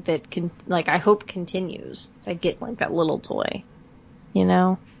thing that I hope continues. I get, like, that little toy, you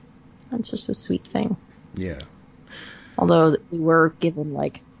know? That's just a sweet thing. Yeah. Although we were given,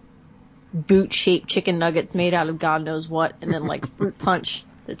 like, boot-shaped chicken nuggets made out of God knows what, and then, like, fruit punch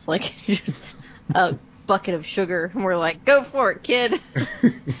that's, like, just a bucket of sugar. And we're like, go for it, kid.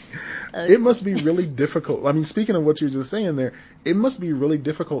 It must be really difficult. I mean, speaking of what you were just saying there, it must be really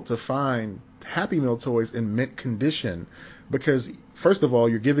difficult to find Happy Meal toys in mint condition because, first of all,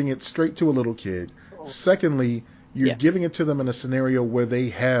 you're giving it straight to a little kid. Secondly, you're giving it to them in a scenario where they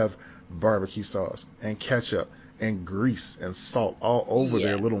have barbecue sauce and ketchup and grease and salt all over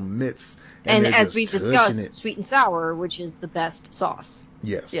their little mitts. And as just we discussed, sweet and sour, which is the best sauce.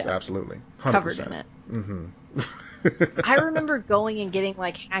 Yes, absolutely. 100%. Covered in it. Mm-hmm. I remember going and getting,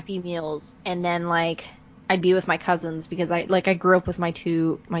 like, Happy Meals, and then, like, I'd be with my cousins because I grew up with my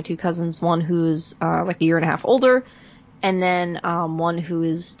two cousins, one who's like a year and a half older, and then one who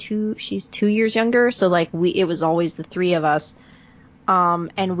is she's 2 years younger. So, like, it was always the 3 of us.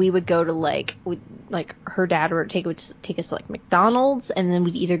 And we would go to, like, her dad would take us to, like, McDonald's, and then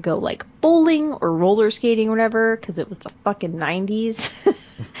we'd either go, like, bowling or roller skating or whatever, because it was the fucking 90s.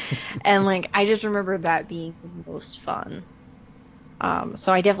 And, like, I just remember that being the most fun.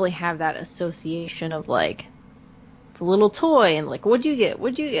 So I definitely have that association of, like, the little toy and, like, what'd you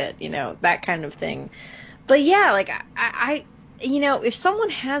get, you know, that kind of thing. But yeah, like, I you know, if someone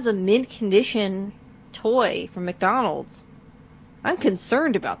has a mint condition toy from McDonald's, I'm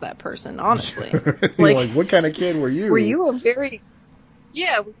concerned about that person, honestly. Like, what kind of kid were you? Were you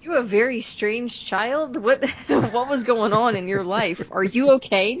a very strange child? What was going on in your life? Are you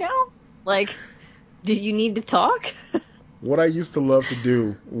okay now? Like, did you need to talk? What I used to love to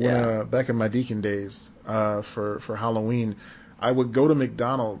do when back in my deacon days, for Halloween, I would go to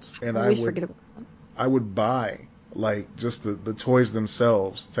McDonald's and I would buy, like, just the toys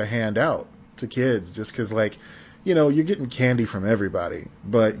themselves to hand out to kids, just because, like, you know, you're getting candy from everybody,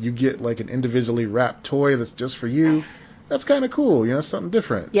 but you get, like, an individually wrapped toy that's just for you. That's kind of cool, you know, something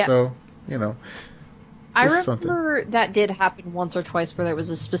different. Yeah. So, you know, I remember that did happen once or twice where there was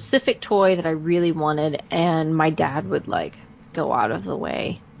a specific toy that I really wanted, and my dad would, like, go out of the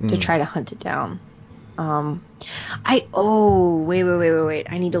way to try to hunt it down. Wait.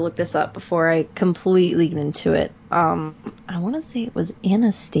 I need to look this up before I completely get into it. I want to say it was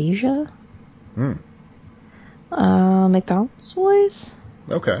Anastasia. McDonald's toys?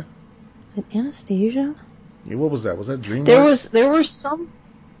 Okay. Is it Anastasia? Yeah, what was that? Was that DreamWorks? There were some...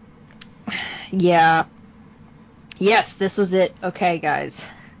 Yeah. Yes, this was it. Okay, guys.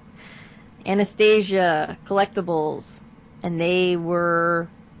 Anastasia Collectibles. And they were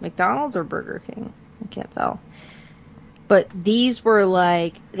McDonald's or Burger King? I can't tell. But these were,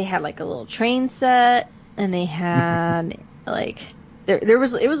 like... They had, like, a little train set. And they had, like... It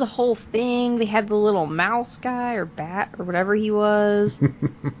was a whole thing. They had the little mouse guy or bat or whatever he was.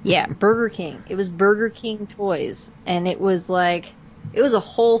 Yeah, Burger King. It was Burger King toys. And it was like, it was a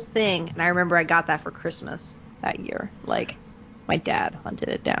whole thing. And I remember I got that for Christmas that year. Like, my dad hunted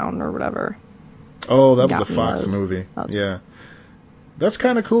it down or whatever. Oh, that was a Fox movie. Yeah. That's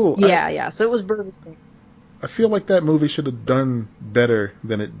kind of cool. Yeah. So it was Burger King. I feel like that movie should have done better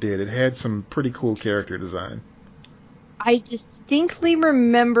than it did. It had some pretty cool character design. I distinctly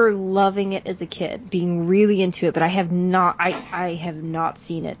remember loving it as a kid, being really into it, but I have not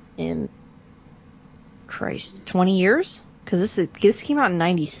seen it in 20 years? Because this came out in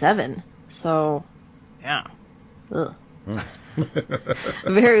 97. So, yeah. Ugh.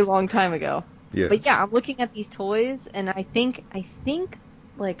 A very long time ago. Yeah. But yeah, I'm looking at these toys, and I think,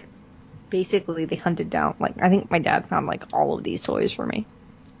 like, basically they hunted down, like, I think my dad found, like, all of these toys for me.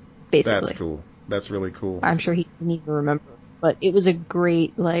 Basically. That's cool. That's really cool. I'm sure he doesn't even remember. But it was a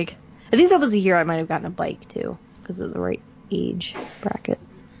great, like... I think that was the year I might have gotten a bike, too. Because of the right age bracket.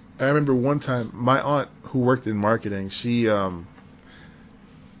 I remember one time, my aunt, who worked in marketing, she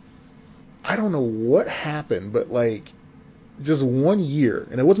don't know what happened, but like just one year,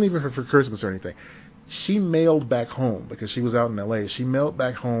 and it wasn't even for Christmas or anything. She mailed back home because she was out in LA. She mailed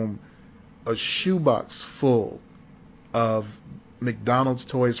back home a shoebox full of McDonald's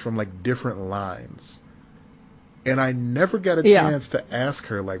toys from like different lines. And I never got a chance to ask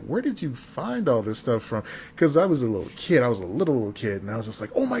her, like, where did you find all this stuff from? Because I was a little kid. I was a little kid. And I was just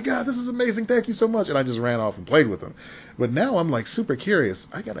like, oh, my God, this is amazing. Thank you so much. And I just ran off and played with them. But now I'm, like, super curious.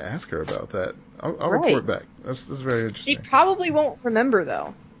 I got to ask her about that. I'll report back. That's very interesting. She probably won't remember,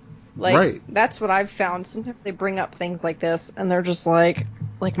 though. Like, right. That's what I've found. Sometimes they bring up things like this, and they're just like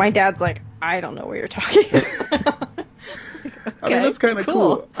my dad's like, I don't know what you're talking about. Okay, I mean, that's kind of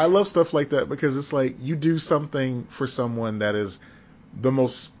cool. I love stuff like that because it's like you do something for someone that is the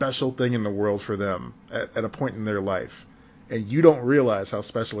most special thing in the world for them at a point in their life. And you don't realize how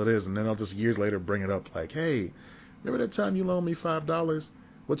special it is. And then they'll just years later bring it up like, hey, remember that time you loaned me $5?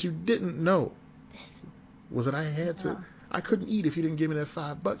 What you didn't know was that I couldn't eat if you didn't give me that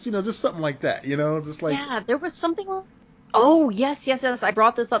 $5. You know, just something like that, you know, just like. Yeah, there was something. Oh, yes. I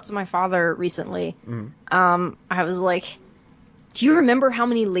brought this up to my father recently. Mm-hmm. I was like, do you remember how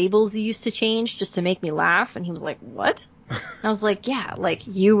many labels you used to change just to make me laugh? And he was like, what? And I was like, yeah, like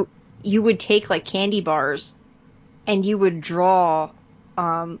you would take like candy bars and you would draw,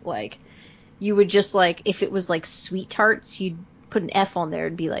 like you would just like, if it was like sweet tarts, you'd put an F on there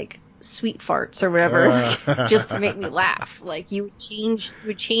and be like sweet farts or whatever, just to make me laugh. Like you would change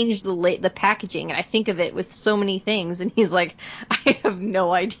the packaging, and I think of it with so many things. And he's like, I have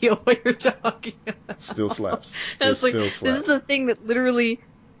no idea what you're talking about. Still slaps. This is a thing that literally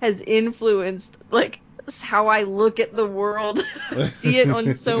has influenced like how I look at the world. I see it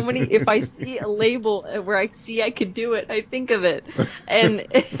on so many. If I see a label where I see I could do it, I think of it. And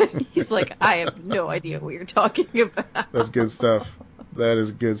he's like, I have no idea what you're talking about. That's good stuff. That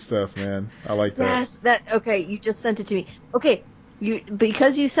is good stuff, man. I like that. Yes, okay, you just sent it to me. Okay,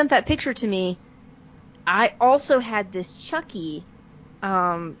 because you sent that picture to me, I also had this Chucky.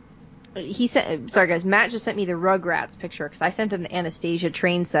 Sorry guys, Matt just sent me the Rugrats picture because I sent him the Anastasia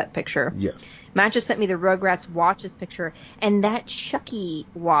train set picture. Yes. Matt just sent me the Rugrats watches picture, and that Chucky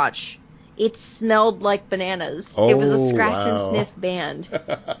watch, it smelled like bananas. It was a scratch and sniff band.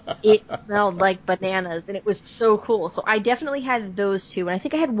 It smelled like bananas, and it was so cool. So I definitely had those two, and I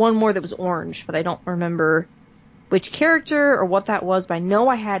think I had one more that was orange, but I don't remember which character or what that was. But I know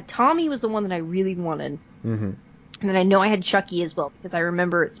I had Tommy was the one that I really wanted, mm-hmm. and then I know I had Chucky as well because I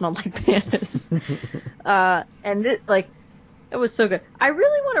remember it smelled like bananas. And it was so good. I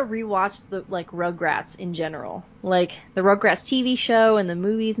really want to rewatch the Rugrats in general, like the Rugrats TV show and the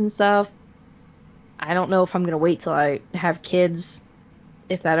movies and stuff. I don't know if I'm gonna wait till I have kids,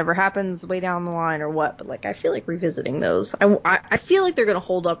 if that ever happens way down the line or what, but I feel like revisiting those. I feel like they're gonna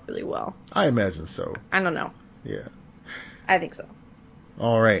hold up really well. I imagine so. I don't know. Yeah. I think so.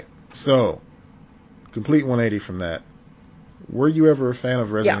 All right. So, complete 180 from that. Were you ever a fan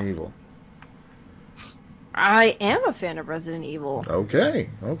of Resident Evil? I am a fan of Resident Evil. Okay.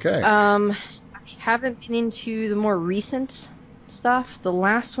 I haven't been into the more recent stuff. The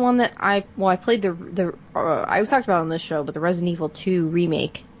last one that I played I talked about it on this show, but the Resident Evil 2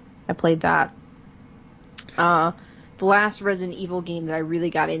 remake, I played that. The last Resident Evil game that I really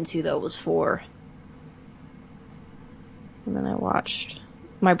got into though was 4. And then I watched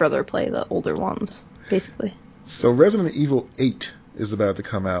my brother play the older ones, basically. So Resident Evil 8 is about to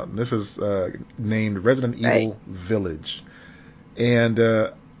come out, and this is named Resident Evil Village. And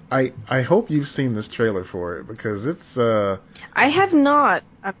I hope you've seen this trailer for it because it's. I have not.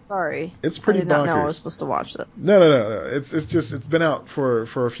 I'm sorry. It's pretty bonkers. I did not know I was supposed to watch this. No. It's been out for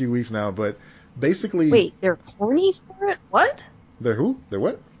a few weeks now, but basically. Wait, they're horny for it? What? They're who? They're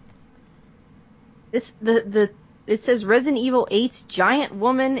what? It says Resident Evil 8's giant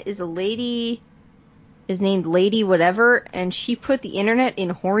woman is named Lady whatever, and she put the internet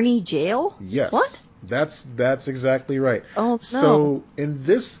in horny jail? Yes. What? That's exactly right. Oh, no. So in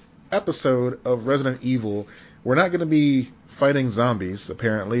this episode of Resident Evil, we're not going to be fighting zombies,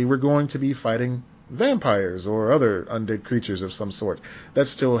 apparently. We're going to be fighting vampires or other undead creatures of some sort that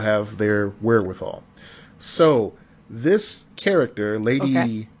still have their wherewithal. So this character,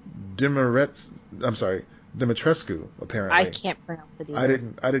 Lady Dimitrescu, apparently. I can't pronounce it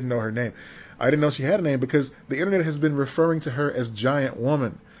either. I didn't know her name. I didn't know she had a name because the internet has been referring to her as Giant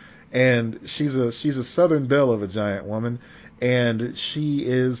Woman. And she's a Southern belle of a giant woman, and she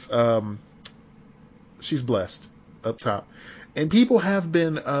is she's blessed up top, and people have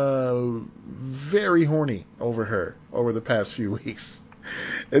been very horny over her over the past few weeks.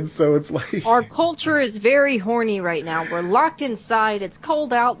 And so it's like our culture is very horny right now. We're locked inside. It's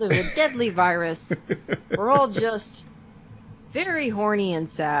cold out. There's a deadly virus. We're all just very horny and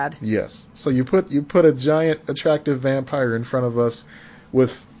sad. Yes. So you put a giant attractive vampire in front of us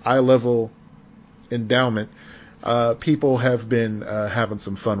with eye level endowment. People have been having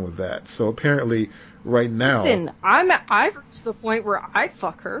some fun with that. So apparently right now. Listen, I've reached the point where I'd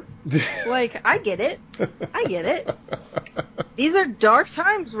fuck her. Like, I get it. These are dark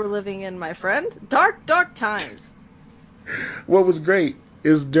times we're living in, my friend. Dark, dark times. What was great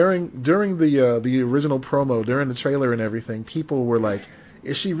is during the original promo, during the trailer and everything, people were like,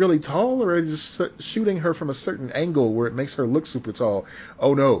 is she really tall, or are they just shooting her from a certain angle where it makes her look super tall?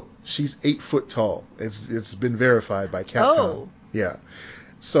 Oh no, she's 8 foot tall. It's been verified by Capcom. Oh. Yeah.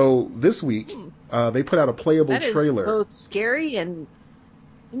 So this week, they put out a playable trailer. That is both scary and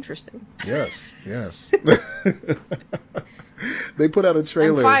interesting. Yes. They put out a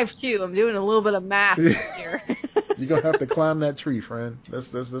trailer. I'm 5'2". I'm doing a little bit of math here. You're gonna have to climb that tree, friend.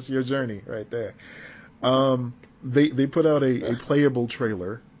 That's your journey right there. They put out a playable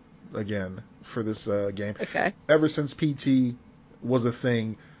trailer again for this game. Okay. Ever since PT was a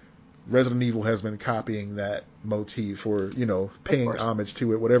thing, Resident Evil has been copying that motif, or paying homage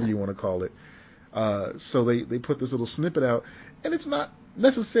to it, whatever you want to call it. So they put this little snippet out, and it's not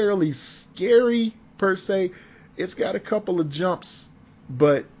necessarily scary per se. It's got a couple of jumps,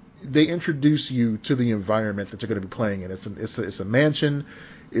 but they introduce you to the environment that you're going to be playing in. It's a mansion.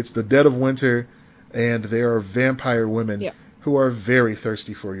 It's the dead of winter, and there are vampire women who are very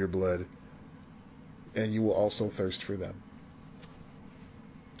thirsty for your blood, and you will also thirst for them,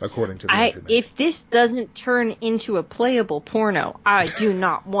 according to the internet. If this doesn't turn into a playable porno, I do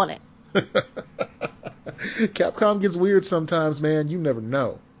not want it. Capcom gets weird sometimes, man. You never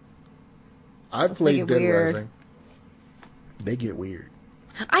know. I've played Dead Rising. They get weird.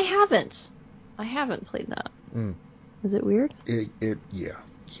 I haven't played that. Is it weird? Yeah,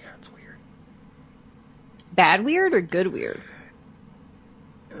 it's weird. Bad weird or good weird?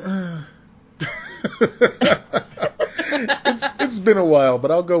 It's been a while, but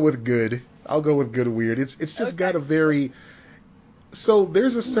I'll go with good. I'll go with good weird. It's just got a very. So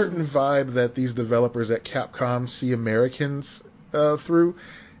there's a certain vibe that these developers at Capcom see Americans through.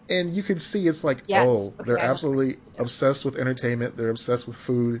 And you can see it's like, they're absolutely obsessed with entertainment. They're obsessed with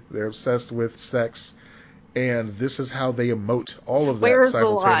food. They're obsessed with sex. And this is how they emote all of that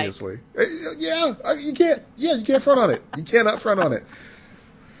simultaneously. You can't front on it. You cannot front on it.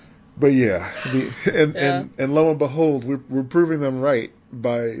 But and lo and behold, we're proving them right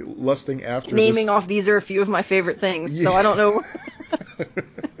by lusting after naming off these are a few of my favorite things. So I don't know.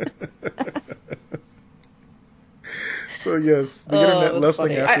 So yes, the internet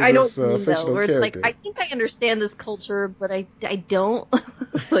lusting after this fictional where it's character. Like, I think I understand this culture, but I don't.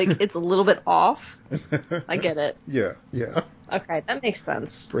 Like, it's a little bit off. I get it. Yeah. Okay, that makes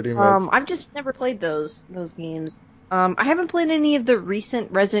sense. Pretty much. I've just never played those games. I haven't played any of the recent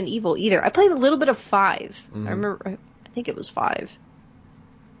Resident Evil either. I played a little bit of 5. I remember. I think it was 5.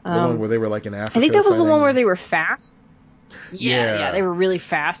 The one where they were like in Africa. I think that was the one where they were fast. Yeah, they were really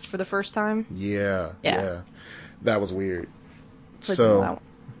fast for the first time. Yeah. That was weird. That one.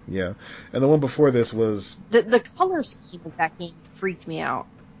 Yeah. And the one before this was... The color scheme of that game freaked me out,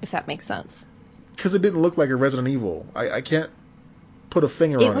 if that makes sense. Because it didn't look like a Resident Evil. I can't put a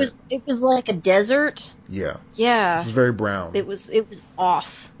finger on it. It was like a desert. Yeah. Yeah. This is very brown. It was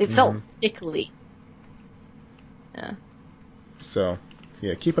off. It felt sickly. Yeah. So,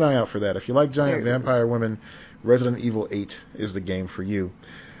 yeah, keep an eye out for that. If you like giant vampire women, Resident Evil 8 is the game for you.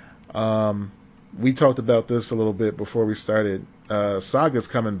 We talked about this a little bit before we started. Saga's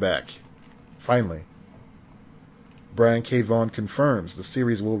coming back. Finally. Brian K. Vaughan confirms the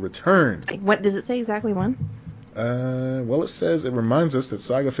series will return. What does it say exactly when? Well, it reminds us that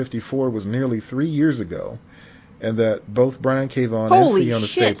Saga 54 was nearly 3 years ago, and that both Brian K. Vaughan and Fiona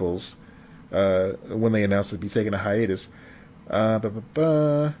Staples, when they announced it'd be taking a hiatus, and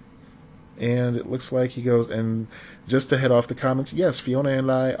it looks like he goes, and just to head off the comments, yes, Fiona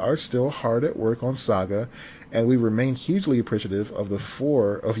and I are still hard at work on Saga, and we remain hugely appreciative of the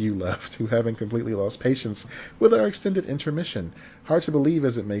 4 of you left who haven't completely lost patience with our extended intermission. Hard to believe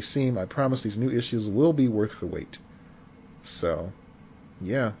as it may seem, I promise these new issues will be worth the wait. So,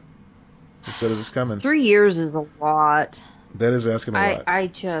 yeah. He said it's coming. 3 years is a lot. That is asking a lot. I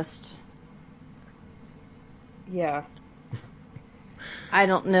just... Yeah. I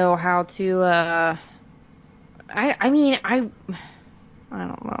don't know how to, I mean, I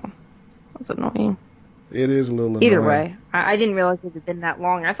don't know. That's annoying. It is a little annoying. Either way, I didn't realize it had been that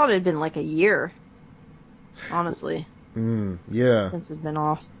long. I thought it had been like a year. Honestly. Yeah. since it's been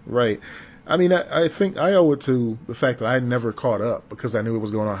off. Right. I mean, I think I owe it to the fact that I never caught up because I knew it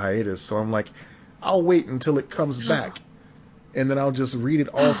was going on hiatus. So I'm like, I'll wait until it comes back, and then I'll just read it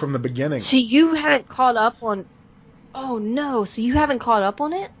all from the beginning. So you haven't caught up on... Oh, no. So you haven't caught up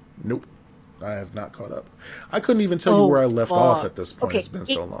on it? Nope. I have not caught up. I couldn't even tell you where I left off at this point. Okay, It's been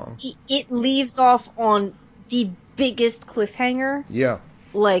so long. It leaves off on the biggest cliffhanger. Yeah.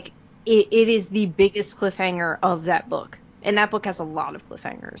 Like, it is the biggest cliffhanger of that book. And that book has a lot of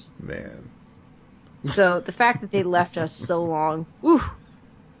cliffhangers. Man. So the fact that they left us so long, ooh.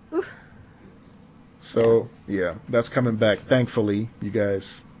 So, yeah, that's coming back. Thankfully, you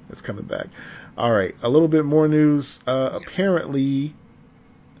guys, it's coming back. All right, a little bit more news. Apparently,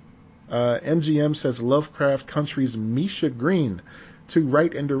 MGM says Lovecraft Country's Misha Green to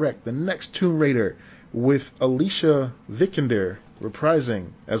write and direct the next Tomb Raider, with Alicia Vikander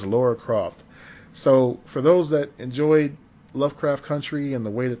reprising as Lara Croft. So, for those that enjoyed Lovecraft Country and the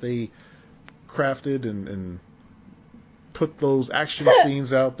way that they crafted and put those action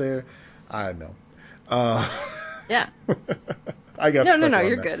scenes out there, I don't know. Yeah. I got stuck No, on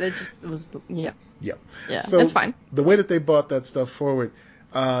you're that. good. It was, yeah. Yeah. So that's fine. The way that they brought that stuff forward,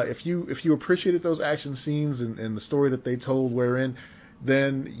 if you appreciated those action scenes and the story that they told wherein,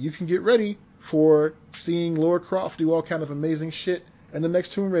 then you can get ready for seeing Lara Croft do all kind of amazing shit in the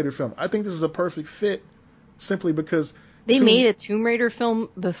next Tomb Raider film. I think this is a perfect fit, simply because they made a Tomb Raider film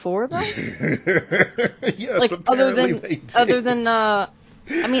before that. Yes, like apparently they did. other than I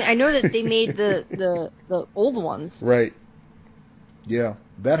mean, I know that they made the old ones. Right. Yeah,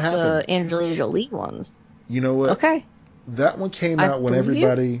 that happened. The Angelina Jolie ones. You know what? Okay. That one came out when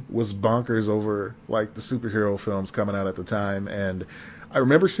everybody was bonkers over like the superhero films coming out at the time, and I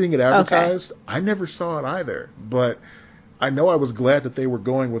remember seeing it advertised. Okay. I never saw it either, but I know I was glad that they were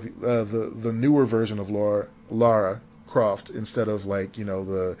going with the newer version of Lara Croft instead of like, you know,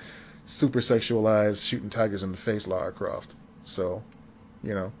 the super sexualized shooting tigers in the face Lara Croft. So,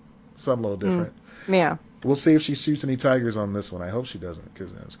 you know, something a little different. Yeah. We'll see if she shoots any tigers on this one. I hope she doesn't,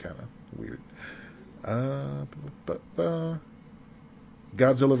 because it's kind of weird.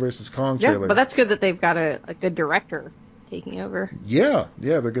 Godzilla vs. Kong trailer. Yeah, but that's good that they've got a good director taking over. Yeah,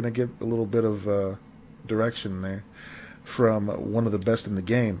 they're going to get a little bit of direction there from one of the best in the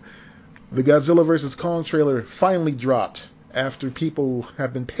game. The Godzilla vs. Kong trailer finally dropped after people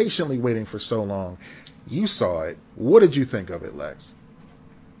have been patiently waiting for so long. You saw it. What did you think of it, Lex?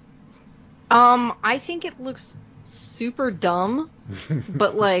 I think it looks super dumb,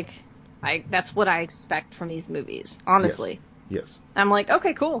 but like, that's what I expect from these movies, honestly. Yes. I'm like,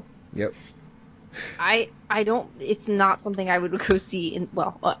 okay, cool. Yep. I don't, it's not something I would go see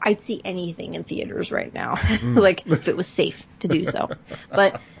I'd see anything in theaters right now, like if it was safe to do so.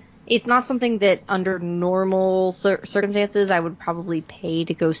 But it's not something that under normal circumstances I would probably pay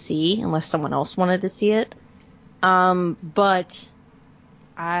to go see unless someone else wanted to see it. But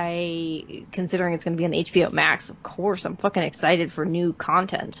considering it's going to be on HBO Max, of course, I'm fucking excited for new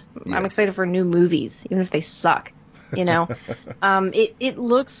content. Yeah. I'm excited for new movies, even if they suck, you know? It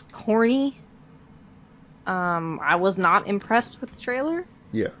looks corny. I was not impressed with the trailer.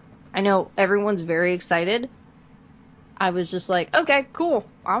 Yeah. I know everyone's very excited. I was just like, okay, cool.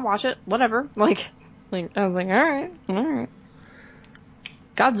 I'll watch it. Whatever. Like I was like, all right.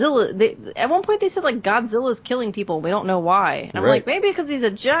 Godzilla, at one point they said, like, Godzilla's killing people. We don't know why. And I'm like, maybe because he's a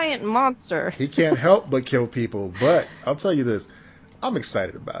giant monster. He can't help but kill people. But I'll tell you this. I'm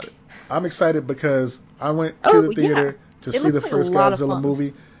excited about it. I'm excited because I went to the theater to see the first Godzilla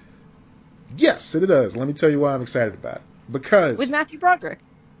movie. Yes, it does. Let me tell you why I'm excited about it. Because... with Matthew Broderick.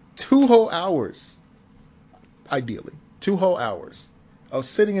 2 whole hours, ideally, 2 whole hours of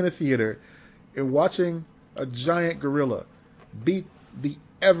sitting in a theater and watching a giant gorilla beat the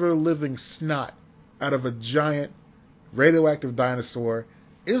ever-living snot out of a giant radioactive dinosaur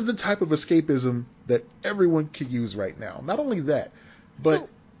is the type of escapism that everyone could use right now. Not only that, but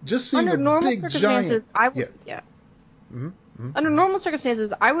just seeing a big giant... Under normal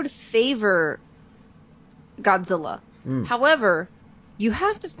circumstances, I would favor Godzilla. However, you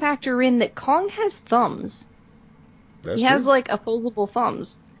have to factor in that Kong has thumbs. He has, like, opposable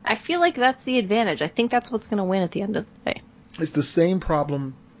thumbs. I feel like that's the advantage. I think that's what's going to win at the end of the day. It's the same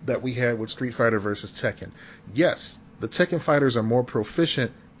problem that we had with Street Fighter versus Tekken. Yes, the Tekken fighters are more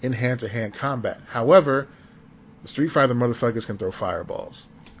proficient in hand-to-hand combat. However, the Street Fighter motherfuckers can throw fireballs.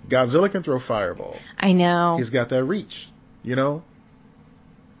 Godzilla can throw fireballs. I know. He's got that reach, you know?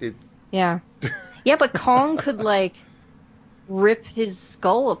 Yeah. Yeah, but Kong could, like, rip his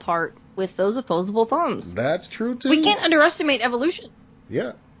skull apart with those opposable thumbs. That's true, too. We can't underestimate evolution.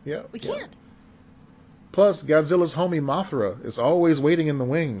 Yeah. We can't. Plus, Godzilla's homie Mothra is always waiting in the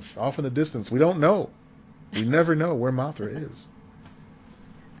wings, off in the distance. We don't know. We never know where Mothra is.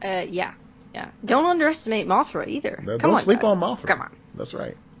 Yeah. Don't underestimate Mothra either. Don't sleep guys. on Mothra. Come on. That's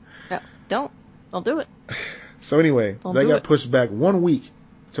right. No, don't do it. So anyway, Don't they do got it. pushed back 1 week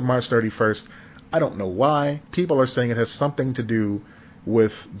to March 31st. I don't know why. People are saying it has something to do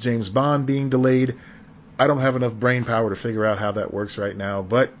with James Bond being delayed. I don't have enough brain power to figure out how that works right now,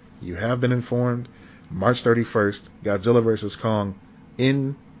 but you have been informed. March 31st, Godzilla vs. Kong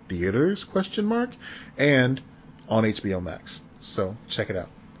in theaters, ? And on HBO Max. So check it out.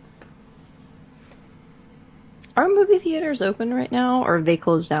 Are movie theaters open right now, or are they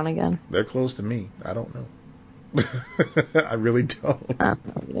closed down again? They're close to me. I don't know. I really don't. I'm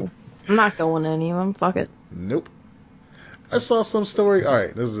not going to any of them. Fuck it. Nope. I saw some story. All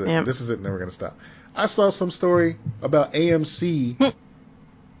right, this is it. Yep. This is it, and then we're gonna stop. I saw some story about AMC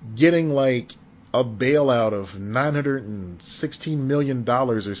getting like a bailout of $916 million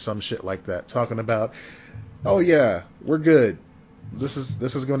or some shit like that, talking about, oh yeah, we're good. This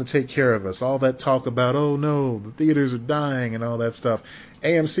is going to take care of us. All that talk about, oh no, the theaters are dying and all that stuff.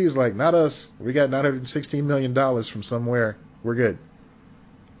 AMC's like, not us. We got $916 million from somewhere. We're good.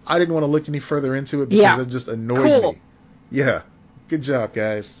 I didn't want to look any further into it because it just annoyed me. Yeah. Good job,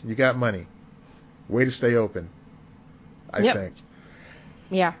 guys. You got money. Way to stay open, I think.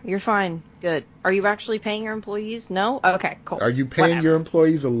 Yeah, you're fine. Good. Are you actually paying your employees? No? Okay, cool. Are you paying your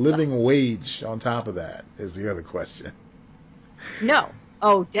employees a living wage on top of that is the other question. No.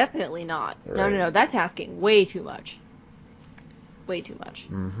 Oh, definitely not. Right. No. That's asking way too much. Way too much.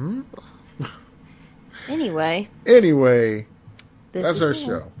 Mm-hmm. Anyway. That's our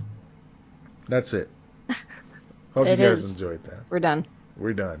show. That's it. Hope you guys enjoyed that. We're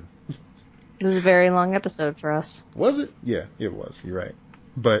done. This is a very long episode for us. Was it? Yeah, it was. You're right.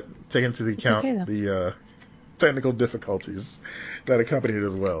 But take into account the technical difficulties that accompanied it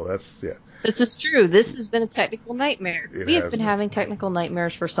as well. This is true. This has been a technical nightmare. We have been having technical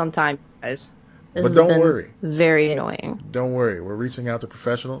nightmares for some time, guys. But don't worry. Very annoying. Don't worry. We're reaching out to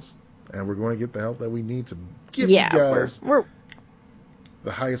professionals, and we're going to get the help that we need to give you guys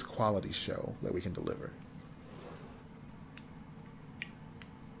the highest quality show that we can deliver.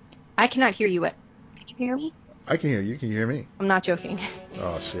 I cannot hear you. Can you hear me? I can hear you. Can you hear me? I'm not joking.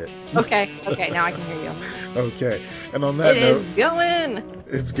 Oh, shit. Okay, now I can hear you. Okay. And on that note...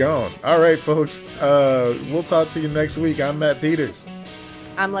 It's gone. All right, folks. We'll talk to you next week. I'm Matt Peters.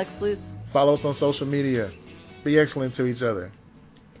 I'm Lex Lutz. Follow us on social media. Be excellent to each other.